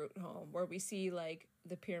scenic route home, where we see, like,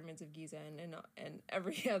 the pyramids of Giza and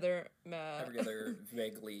every other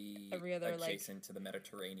vaguely adjacent, like, to the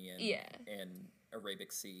Mediterranean, and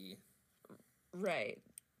Arabic Sea. Right.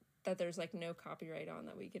 That there's, like, no copyright on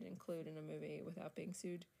that we could include in a movie without being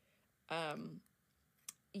sued.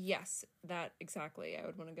 Yes, that exactly. I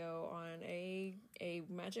would want to go on a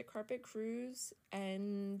magic carpet cruise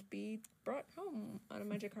and be brought home on a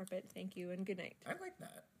magic carpet. Thank you and good night. I like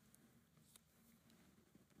that.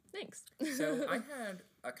 Thanks. So I had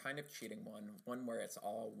a kind of cheating one where it's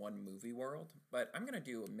all one movie world, but I'm going to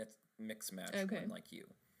do a mix match Okay. one like you.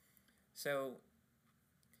 So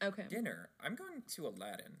Okay. dinner, I'm going to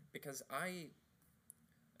Aladdin because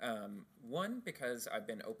because I've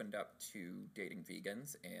been opened up to dating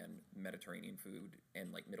vegans, and Mediterranean food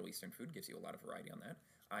and like Middle Eastern food gives you a lot of variety on that.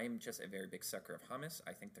 I'm just a very big sucker of hummus.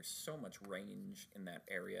 I think there's so much range in that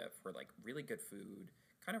area for like really good food,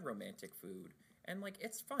 kind of romantic food, and like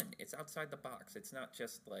it's fun. It's outside the box. It's not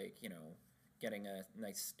just like, getting a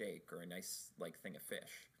nice steak or a nice like thing of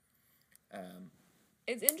fish.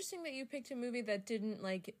 It's interesting that you picked a movie that didn't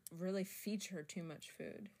like really feature too much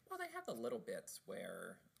food. Well, they have the little bits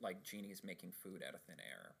where, like, Genie's making food out of thin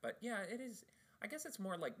air. But, yeah, it is... I guess it's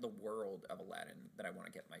more like the world of Aladdin that I want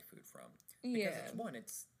to get my food from. Because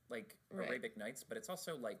it's like, right. Arabic Nights, but it's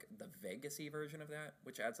also, like, the Vegas-y version of that,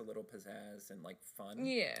 which adds a little pizzazz and, like, fun.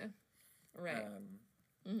 Yeah. Right.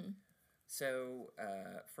 So,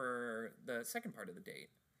 for the second part of the date,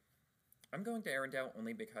 I'm going to Arendelle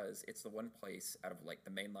only because it's the one place out of, like,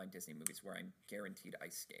 the mainline Disney movies where I'm guaranteed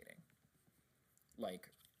ice skating. Like...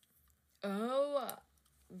 Oh,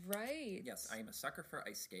 right. Yes, I am a sucker for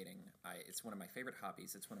ice skating. It's one of my favorite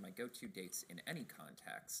hobbies. It's one of my go-to dates in any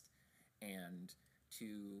context. And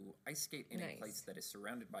to ice skate in a place that is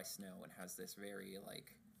surrounded by snow and has this very,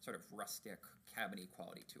 like, sort of rustic, cabiny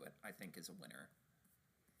quality to it, I think is a winner.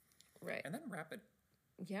 Right. And then wrap it...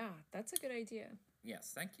 Yeah, that's a good idea.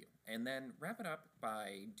 Yes, thank you. And then wrap it up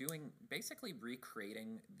by basically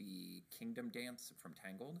recreating the Kingdom dance from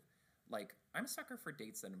Tangled. Like, I'm a sucker for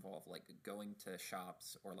dates that involve, like, going to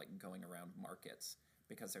shops or, like, going around markets.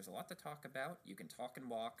 Because there's a lot to talk about. You can talk and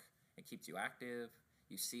walk. It keeps you active.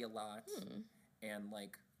 You see a lot. And,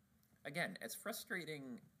 like, again, as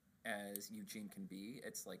frustrating as Eugene can be,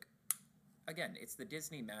 it's, like, again, it's the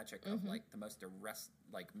Disney magic of, like, the most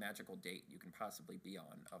magical date you can possibly be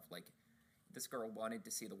on. Of, like, this girl wanted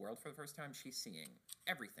to see the world for the first time. She's seeing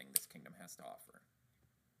everything this kingdom has to offer.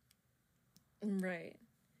 Right.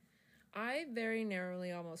 I very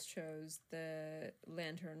narrowly almost chose the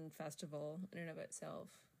Lantern Festival in and of itself.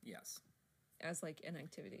 Yes. As, like, an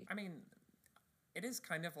activity. I mean, it is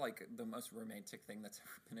kind of, like, the most romantic thing that's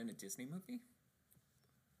ever been in a Disney movie.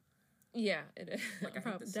 Yeah, it is. Like, I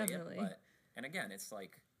hate to say definitely. it, but... And again, it's,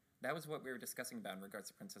 like... That was what we were discussing about in regards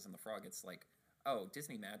to Princess and the Frog. It's, like, oh,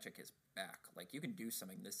 Disney magic is back. Like, you can do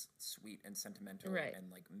something this sweet and sentimental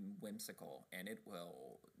and, like, whimsical, and it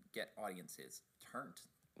will get audiences turned.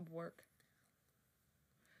 Work.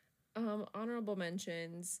 Honorable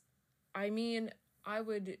mentions. I mean, I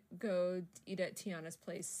would go eat at Tiana's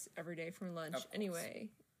place every day for lunch anyway,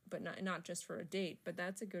 but not just for a date, but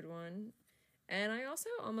that's a good one. And I also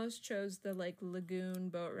almost chose the, like, lagoon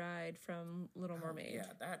boat ride from Little Mermaid.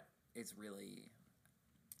 Yeah, that is really...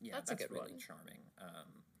 Yeah, that's a good really one. Charming.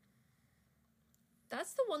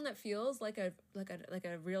 That's the one that feels like a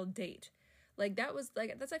real date. Like,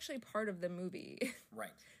 that's actually part of the movie.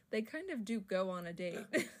 Right. They kind of do go on a date.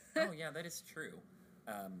 Oh, yeah, that is true.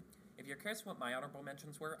 If you're curious what my honorable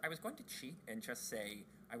mentions were, I was going to cheat and just say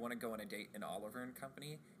I want to go on a date in Oliver and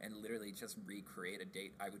Company and literally just recreate a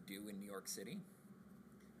date I would do in New York City.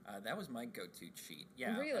 That was my go-to cheat.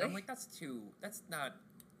 Yeah. Really? And I'm like,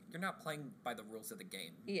 you're not playing by the rules of the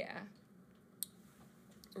game. Yeah.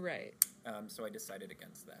 Right. So I decided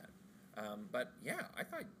against that. But yeah, I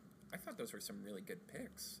thought those were some really good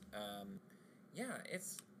picks. Yeah,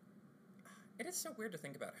 it is so weird to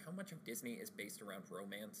think about how much of Disney is based around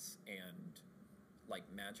romance and, like,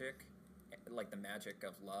 magic, like the magic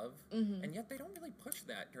of love, and yet they don't really push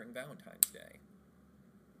that during Valentine's Day.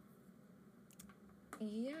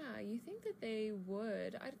 Yeah, you think that they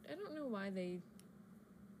would. I don't know why they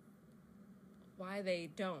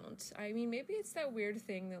don't. I mean, maybe it's that weird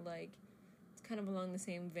thing that, like, it's kind of along the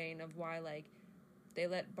same vein of why, like, they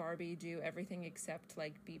let Barbie do everything except,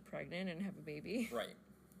 like, be pregnant and have a baby. Right.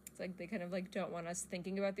 It's like they kind of, like, don't want us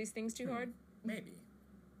thinking about these things too hard. Maybe.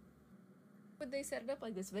 Would they set it up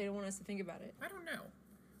like this if they don't want us to think about it? I don't know.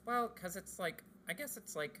 Well, because it's like, I guess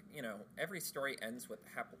it's like, every story ends with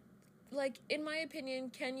happy... Like, in my opinion,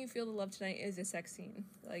 Can You Feel the Love Tonight is a sex scene.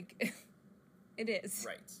 Like, it is.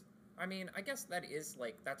 Right. I mean, I guess that is,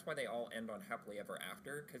 like, that's why they all end on happily ever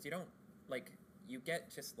after, because you don't, like... You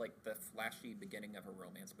get just, like, the flashy beginning of a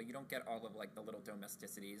romance, but you don't get all of, like, the little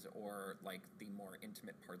domesticities or, like, the more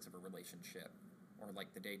intimate parts of a relationship or,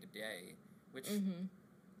 like, the day-to-day, which,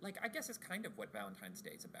 like, I guess it's kind of what Valentine's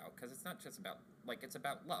Day is about, because it's not just about, like, it's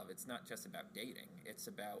about love. It's not just about dating. It's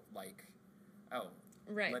about, like,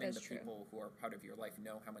 right, letting that's the true. people who are part of your life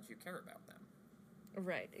know how much you care about them.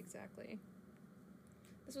 Right, exactly.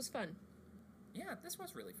 This was fun. Yeah, this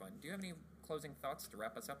was really fun. Do you have any closing thoughts to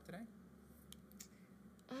wrap us up today?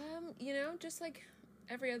 Just like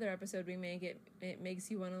every other episode we make, it makes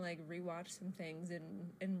you want to like rewatch some things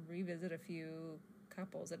and revisit a few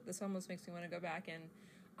couples. This almost makes me want to go back, and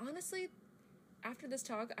honestly, after this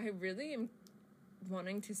talk, I really am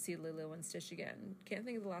wanting to see Lilo and Stitch again. Can't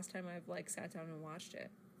think of the last time I've like sat down and watched it.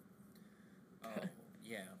 Oh,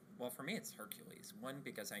 yeah. Well, for me, it's Hercules. One,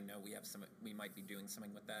 because I know we might be doing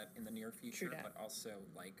something with that in the near future, True that. but also,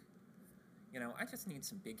 like, I just need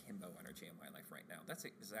some big himbo energy in my life right now. That's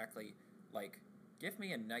exactly, like, give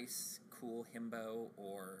me a nice, cool himbo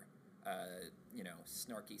or,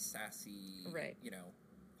 snarky, sassy, Right.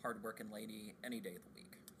 hard-working lady any day of the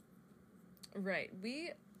week. Right.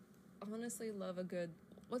 We honestly love a good,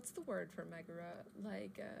 what's the word for Megara?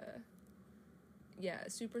 Like,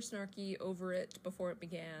 super snarky, over it before it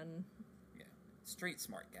began. Yeah. Street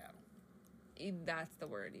smart gal. That's the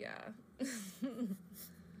word, yeah.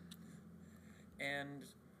 And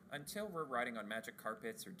until we're riding on magic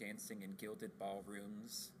carpets or dancing in gilded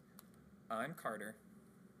ballrooms, I'm Carter.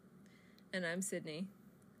 And I'm Sydney.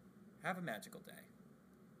 Have a magical day.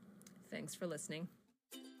 Thanks for listening.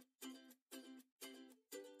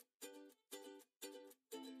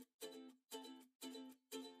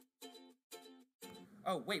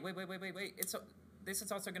 Oh, wait. This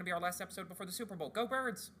is also going to be our last episode before the Super Bowl. Go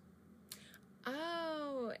Birds!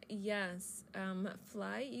 Oh, yes.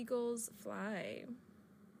 Fly, Eagles, fly.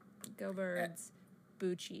 Go Birds.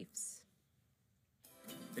 Boo Chiefs.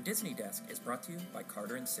 The Disney Desk is brought to you by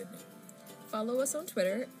Carter and Sydney. Follow us on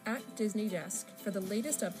Twitter @DisneyDesk for the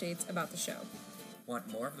latest updates about the show. Want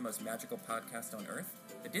more of the most magical podcast on Earth?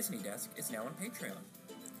 The Disney Desk is now on Patreon.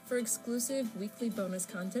 For exclusive weekly bonus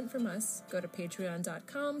content from us, go to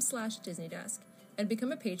patreon.com/DisneyDesk and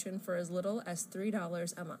become a patron for as little as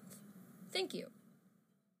 $3 a month. Thank you.